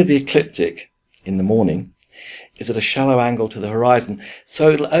plane of the ecliptic in the morning is at a shallow angle to the horizon, so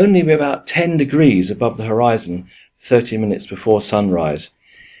it'll only be about 10 degrees above the horizon 30 minutes before sunrise.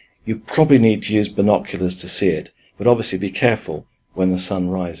 You probably need to use binoculars to see it, but obviously be careful when the sun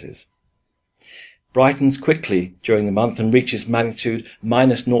rises. Brightens quickly during the month and reaches magnitude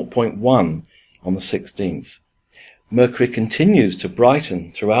 -0.1 on the 16th. Mercury continues to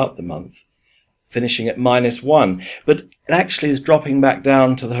brighten throughout the month, finishing at -1, but it actually is dropping back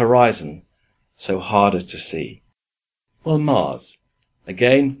down to the horizon, so harder to see. Well, Mars,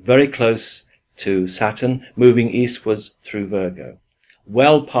 again very close to Saturn, moving eastwards through Virgo,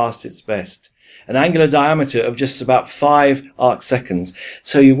 well past its best, an angular diameter of just about 5 arcseconds,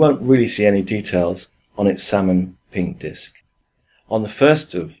 so you won't really see any details on its salmon pink disk. On the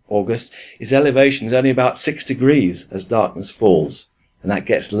 1st of August, its elevation is only about 6 degrees as darkness falls, and that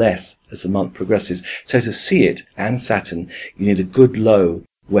gets less as the month progresses. So to see it and Saturn, you need a good low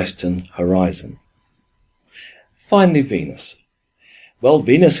western horizon. Finally, Venus. Well,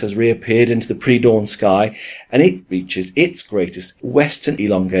 Venus has reappeared into the pre-dawn sky, and it reaches its greatest western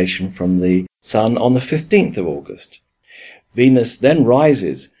elongation from the Sun on the 15th of August. Venus then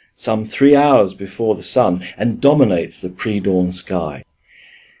rises some 3 hours before the Sun and dominates the pre-dawn sky.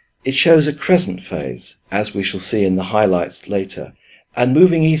 It shows a crescent phase, as we shall see in the highlights later, and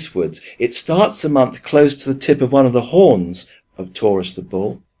moving eastwards, it starts the month close to the tip of one of the horns of Taurus the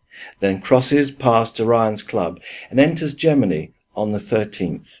Bull, then crosses past Orion's Club and enters Gemini on the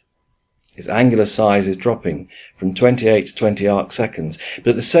 13th. Its angular size is dropping from 28 to 20 arcseconds,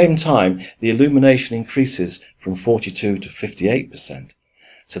 but at the same time the illumination increases from 42 to 58%,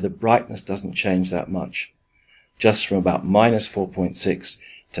 so the brightness doesn't change that much, just from about -4.6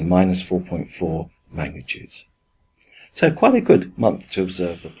 to -4.4 magnitudes. So quite a good month to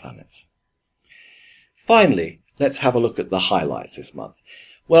observe the planets. Finally, let's have a look at the highlights this month.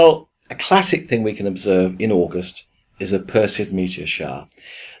 Well, a classic thing we can observe in August is a Perseid meteor shower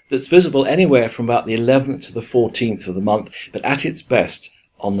that's visible anywhere from about the 11th to the 14th of the month, but at its best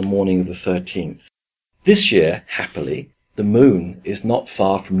on the morning of the 13th. This year, happily, the moon is not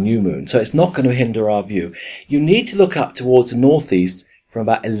far from new moon, so it's not going to hinder our view. You need to look up towards the northeast from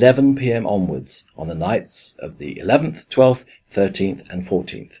about 11 p.m. onwards on the nights of the 11th, 12th, 13th and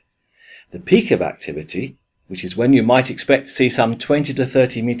 14th. The peak of activity, which is when you might expect to see some 20 to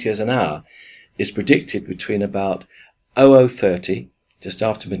 30 meteors an hour, is predicted between about 00:30, just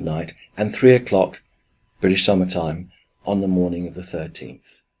after midnight, and 3 o'clock British summer time on the morning of the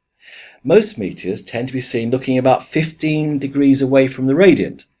 13th. Most meteors tend to be seen looking about 15 degrees away from the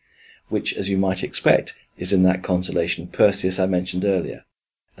radiant, which, as you might expect, is in that constellation Perseus I mentioned earlier.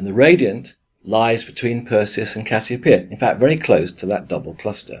 And the radiant lies between Perseus and Cassiopeia, in fact very close to that double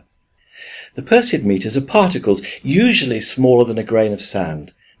cluster. The Perseid meteors are particles, usually smaller than a grain of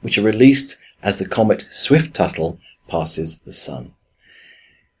sand, which are released as the comet Swift-Tuttle passes the Sun.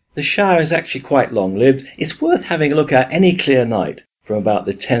 The shower is actually quite long-lived. It's worth having a look at any clear night from about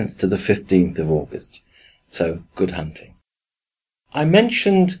the 10th to the 15th of August. So, good hunting. I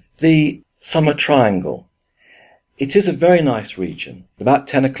mentioned the summer triangle. It is a very nice region. About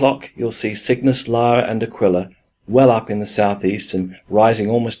 10 o'clock you'll see Cygnus, Lyra and Aquila well up in the southeast and rising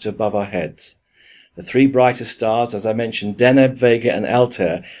almost above our heads. The three brightest stars, as I mentioned, Deneb, Vega and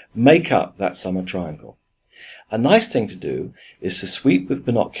Altair, make up that summer triangle. A nice thing to do is to sweep with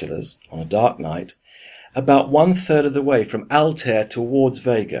binoculars on a dark night about 1/3 of the way from Altair towards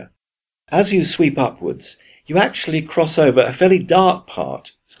Vega. As you sweep upwards, you actually cross over a fairly dark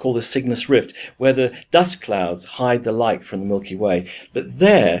part. It's called the Cygnus Rift, where the dust clouds hide the light from the Milky Way. But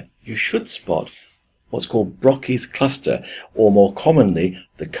there you should spot what's called Brocchi's cluster, or more commonly,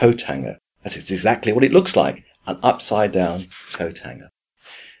 the coat hanger. That is exactly what it looks like, an upside-down coat hanger.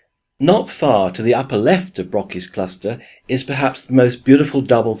 Not far to the upper left of Brocchi's cluster is perhaps the most beautiful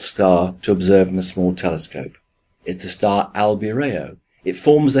double star to observe in a small telescope. It's the star Albireo. It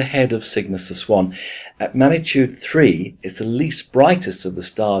forms the head of Cygnus the Swan. At magnitude 3, it's the least brightest of the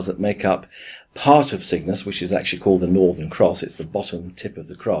stars that make up part of Cygnus, which is actually called the Northern Cross. It's the bottom tip of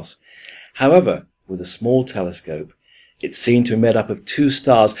the cross. However, with a small telescope, it's seen to be made up of two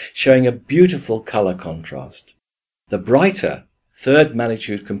stars showing a beautiful colour contrast. The brighter third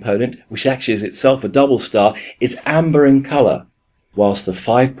magnitude component, which actually is itself a double star, is amber in colour, whilst the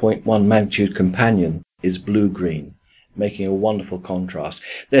 5.1 magnitude companion is blue-green, making a wonderful contrast.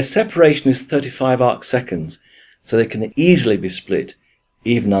 Their separation is 35 arc seconds, so they can easily be split,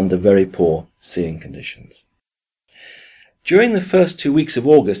 even under very poor seeing conditions. During the first 2 weeks of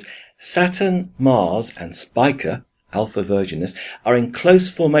August, Saturn, Mars and Spica, Alpha Virginis, are in close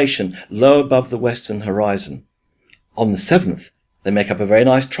formation low above the western horizon. On the 7th, they make up a very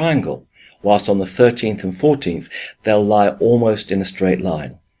nice triangle, whilst on the 13th and 14th they'll lie almost in a straight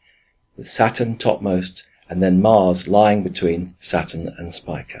line, with Saturn topmost and then Mars lying between Saturn and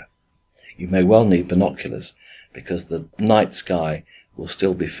Spica. You may well need binoculars, because the night sky will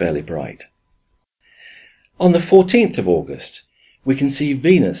still be fairly bright. On the 14th of August, we can see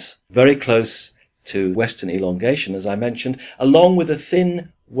Venus very close to western elongation, as I mentioned, along with a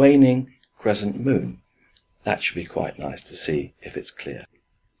thin, waning crescent moon. That should be quite nice to see if it's clear.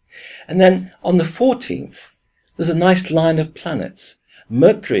 And then on the 14th, there's a nice line of planets.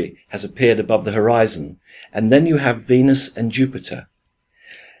 Mercury has appeared above the horizon, and then you have Venus and Jupiter.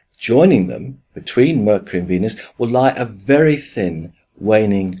 Joining them, between Mercury and Venus, will lie a very thin,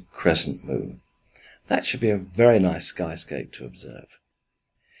 waning crescent moon. That should be a very nice skyscape to observe.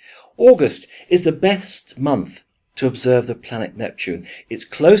 August is the best month to observe the planet Neptune. It's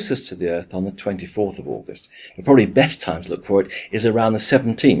closest to the Earth on the 24th of August. The probably best time to look for it is around the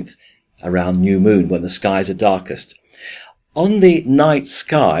 17th, around new moon, when the skies are darkest. On the night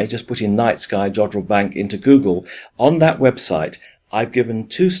sky, just put in night sky Jodrell Bank into Google, on that website I've given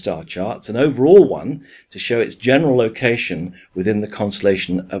 2 star charts, an overall one to show its general location within the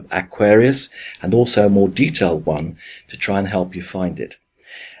constellation of Aquarius, and also a more detailed one to try and help you find it.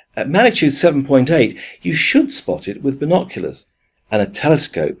 At magnitude 7.8, you should spot it with binoculars, and a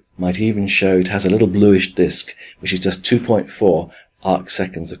telescope might even show it has a little bluish disk, which is just 2.4 arc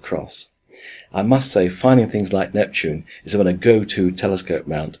seconds across. I must say, finding things like Neptune is when a go-to telescope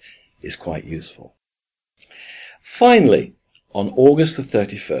mount is quite useful. Finally, on August the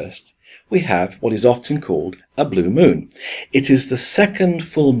 31st, we have what is often called a blue moon. It is the second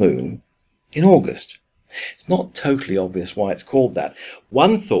full moon in August. It's not totally obvious why it's called that.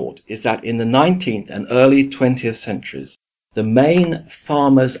 One thought is that in the 19th and early 20th centuries, the Maine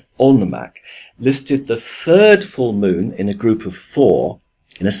Farmer's Almanac listed the third full moon in a group of 4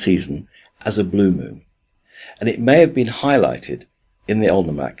 in a season as a blue moon, and it may have been highlighted in the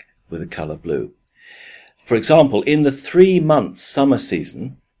almanac with the colour blue. For example, in the 3-month summer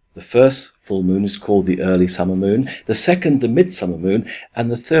season, The first full moon is called the early summer moon, the second the midsummer moon, and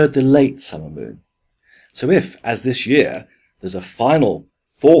the third the late summer moon. So if, as this year, there's a final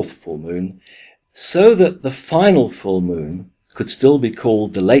fourth full moon, so that the final full moon could still be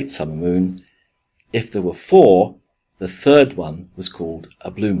called the late summer moon, if there were four, the third one was called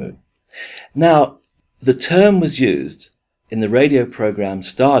a blue moon. Now, the term was used in the radio program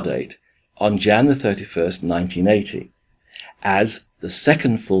Stardate on Jan the 31st, 1980, as the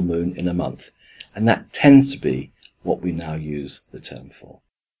second full moon in a month, and that tends to be what we now use the term for.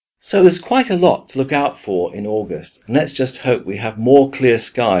 So there's quite a lot to look out for in August, and let's just hope we have more clear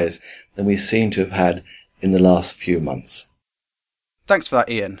skies than we seem to have had in the last few months. Thanks for that,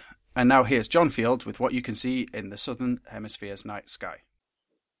 Ian. And now here's John Field with what you can see in the Southern Hemisphere's night sky.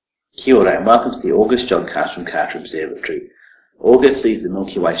 Kia ora and welcome to the August Jodcast from Carter Observatory. August sees the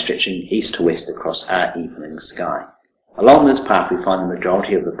Milky Way stretching east to west across our evening sky. Along this path we find the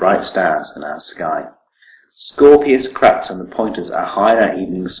majority of the bright stars in our sky. Scorpius, Crux and the Pointers are high in our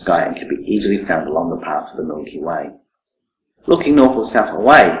evening sky and can be easily found along the path of the Milky Way. Looking north or south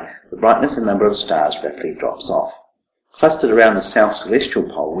away, the brightness and number of stars rapidly drops off. Clustered around the south celestial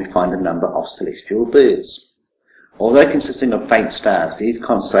pole we find a number of celestial birds. Although consisting of faint stars, these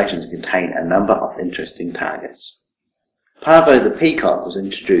constellations contain a number of interesting targets. Pavo the Peacock was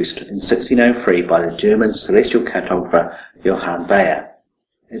introduced in 1603 by the German celestial cartographer Johann Bayer.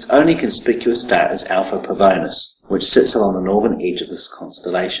 Its only conspicuous star is Alpha Pavonis, which sits along the northern edge of this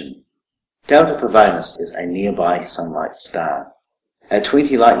constellation. Delta Pavonis is a nearby sun-like star. At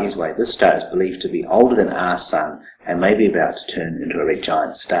 20 light-years away, this star is believed to be older than our Sun and may be about to turn into a red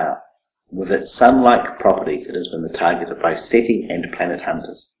giant star. With its sun-like properties, it has been the target of both SETI and planet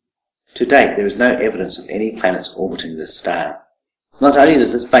hunters. To date, there is no evidence of any planets orbiting this star. Not only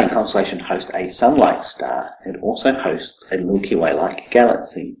does this faint constellation host a sun-like star, it also hosts a Milky Way-like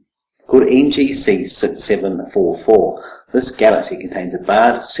galaxy. Called NGC 6744, this galaxy contains a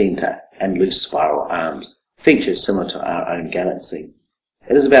barred centre and loose spiral arms, features similar to our own galaxy.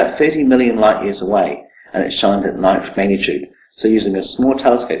 It is about 30 million light-years away, and it shines at ninth magnitude, so using a small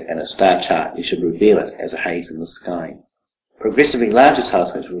telescope and a star chart you should reveal it as a haze in the sky. Progressively larger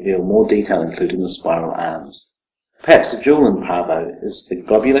telescopes reveal more detail, including the spiral arms. Perhaps the jewel in Pavo is the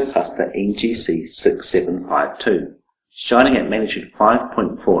globular cluster NGC 6752. Shining at magnitude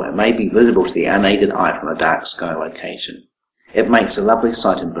 5.4, it may be visible to the unaided eye from a dark sky location. It makes a lovely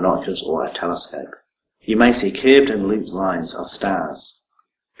sight in binoculars or a telescope. You may see curved and looped lines of stars.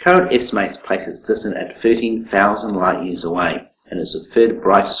 Current estimates place it distant at 13,000 light-years away, and is the third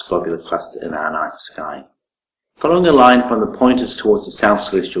brightest globular cluster in our night sky. Following a line from the Pointers towards the south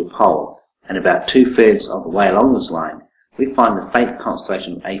celestial pole, and about 2/3 of the way along this line, we find the faint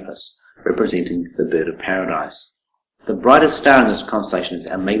constellation Apis, representing the bird of paradise. The brightest star in this constellation is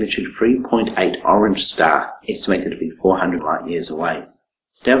a magnitude 3.8 orange star, estimated to be 400 light-years away.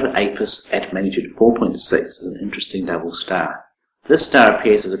 Delta Apis at magnitude 4.6 is an interesting double star. This star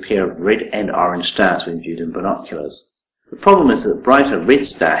appears as a pair of red and orange stars when viewed in binoculars. The problem is that the brighter red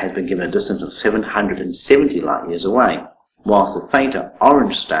star has been given a distance of 770 light-years away, whilst the fainter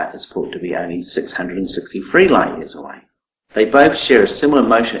orange star is thought to be only 663 light-years away. They both share a similar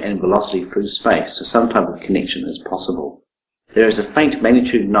motion and velocity through space, so some type of connection is possible. There is a faint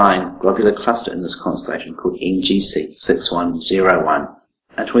magnitude 9 globular cluster in this constellation called NGC 6101.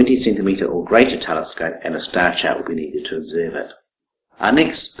 A 20 centimetre or greater telescope and a star chart will be needed to observe it. Our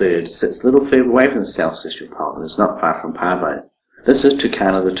next bird sits a little further away from the south celestial pole and is not far from Pavo. This is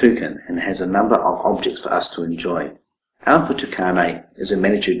Tucana the toucan and has a number of objects for us to enjoy. Alpha Tucanae is a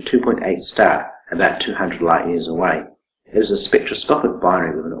magnitude 2.8 star, about 200 light-years away. It is a spectroscopic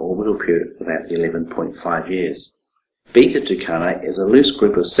binary with an orbital period of about 11.5 years. Beta Tucanae is a loose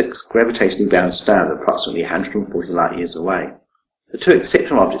group of 6 gravitationally bound stars approximately 140 light-years away. The two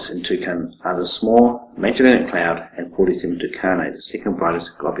exceptional objects in Tucana are the small Magellanic Cloud and 47 Tucanae, the second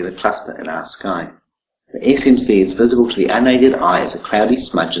brightest globular cluster in our sky. The SMC is visible to the unaided eye as a cloudy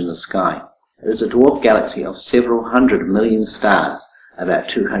smudge in the sky. It is a dwarf galaxy of several hundred million stars, about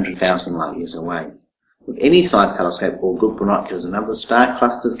 200,000 light-years away. With any size telescope or good binoculars, a number of star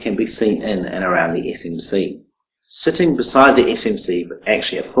clusters can be seen in and around the SMC. Sitting beside the SMC, but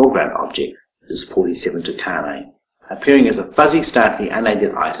actually a foreground object, is 47 Tucanae. Appearing as a fuzzy star to the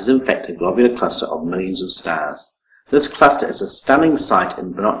unaided eye, it is in fact a globular cluster of millions of stars. This cluster is a stunning sight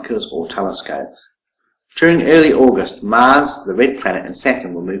in binoculars or telescopes. During early August, Mars, the red planet, and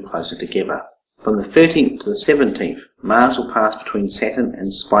Saturn will move closer together. From the 13th to the 17th, Mars will pass between Saturn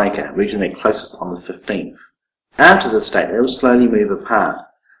and Spica, reaching their closest on the 15th. After this date, they will slowly move apart.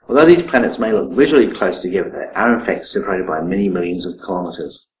 Although these planets may look visually close together, they are in fact separated by many millions of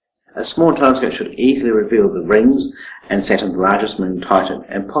kilometres. A small telescope should easily reveal the rings and Saturn's largest moon, Titan,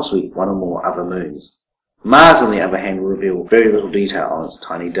 and possibly one or more other moons. Mars, on the other hand, will reveal very little detail on its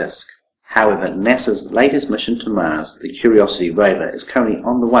tiny disk. However, NASA's latest mission to Mars, the Curiosity rover, is currently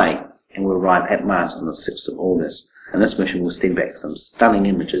on the way and will arrive at Mars on the 6th of August, and this mission will send back some stunning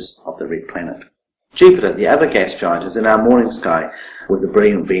images of the red planet. Jupiter, the other gas giant, is in our morning sky with the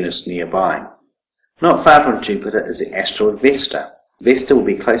brilliant Venus nearby. Not far from Jupiter is the asteroid Vesta. Vesta will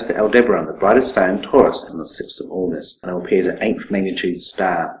be close to Aldebaran, the brightest star in Taurus, on the 6th of August, and it will appear as an 8th magnitude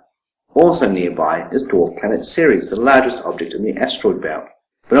star. Also nearby is dwarf planet Ceres, the largest object in the asteroid belt.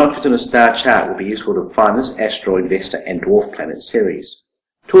 Binoculars in a star chart will be useful to find this asteroid Vesta and dwarf planet Ceres.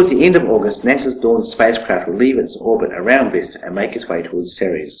 Towards the end of August, NASA's Dawn spacecraft will leave its orbit around Vesta and make its way towards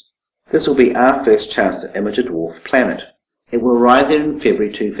Ceres. This will be our first chance to image a dwarf planet. It will arrive there in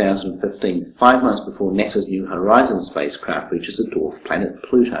February 2015, 5 months before NASA's New Horizons spacecraft reaches the dwarf planet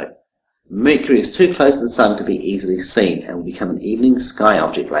Pluto. Mercury is too close to the Sun to be easily seen and will become an evening sky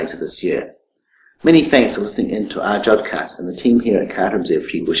object later this year. Many thanks for listening in to our Jodcast, and the team here at Carter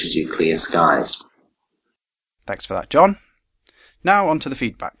Observatory wishes you clear skies. Thanks for that, John. Now on to the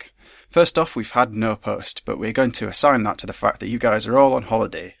feedback. First off, we've had no post, but we're going to assign that to the fact that you guys are all on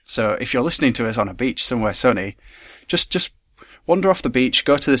holiday. So if you're listening to us on a beach somewhere sunny, just wander off the beach,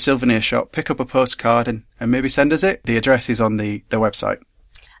 go to the souvenir shop, pick up a postcard and maybe send us it. The address is on the website.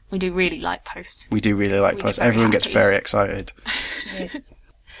 We do really like post. We do really like post. Everyone gets very excited. Yes.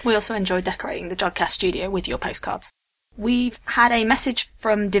 We also enjoy decorating the Jodcast studio with your postcards. We've had a message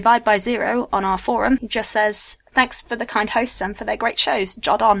from Divide by Zero on our forum. It just says, thanks for the kind hosts and for their great shows.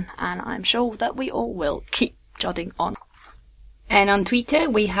 Jod on. And I'm sure that we all will keep jodding on. And on Twitter,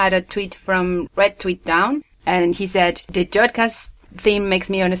 we had a tweet from Red Tweet Down. And he said, the Jodcast theme makes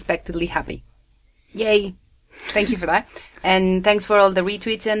me unexpectedly happy. Yay. Thank you for that. And thanks for all the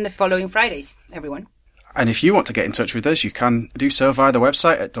retweets and the following Fridays, everyone. And if you want to get in touch with us, you can do so via the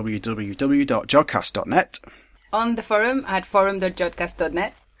website at www.jodcast.net. On the forum at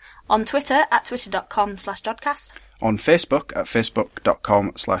forum.jodcast.net. On Twitter at twitter.com/Jodcast. On Facebook at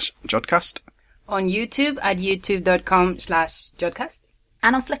facebook.com/Jodcast. On YouTube at youtube.com/Jodcast.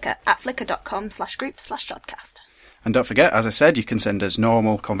 And on Flickr at flickr.com/group/Jodcast. And don't forget, as I said, you can send us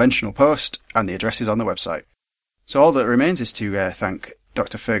normal, conventional post, and the address is on the website. So all that remains is to thank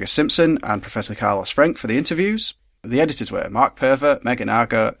Dr. Fergus Simpson and Professor Carlos Frenk for the interviews. The editors were Mark Perver, Megan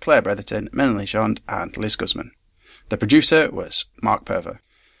Argo, Claire Bretherton, Melanie Shond, and Liz Guzman. The producer was Mark Perver.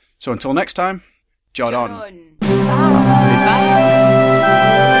 So until next time, Jod on. Bye. Bye.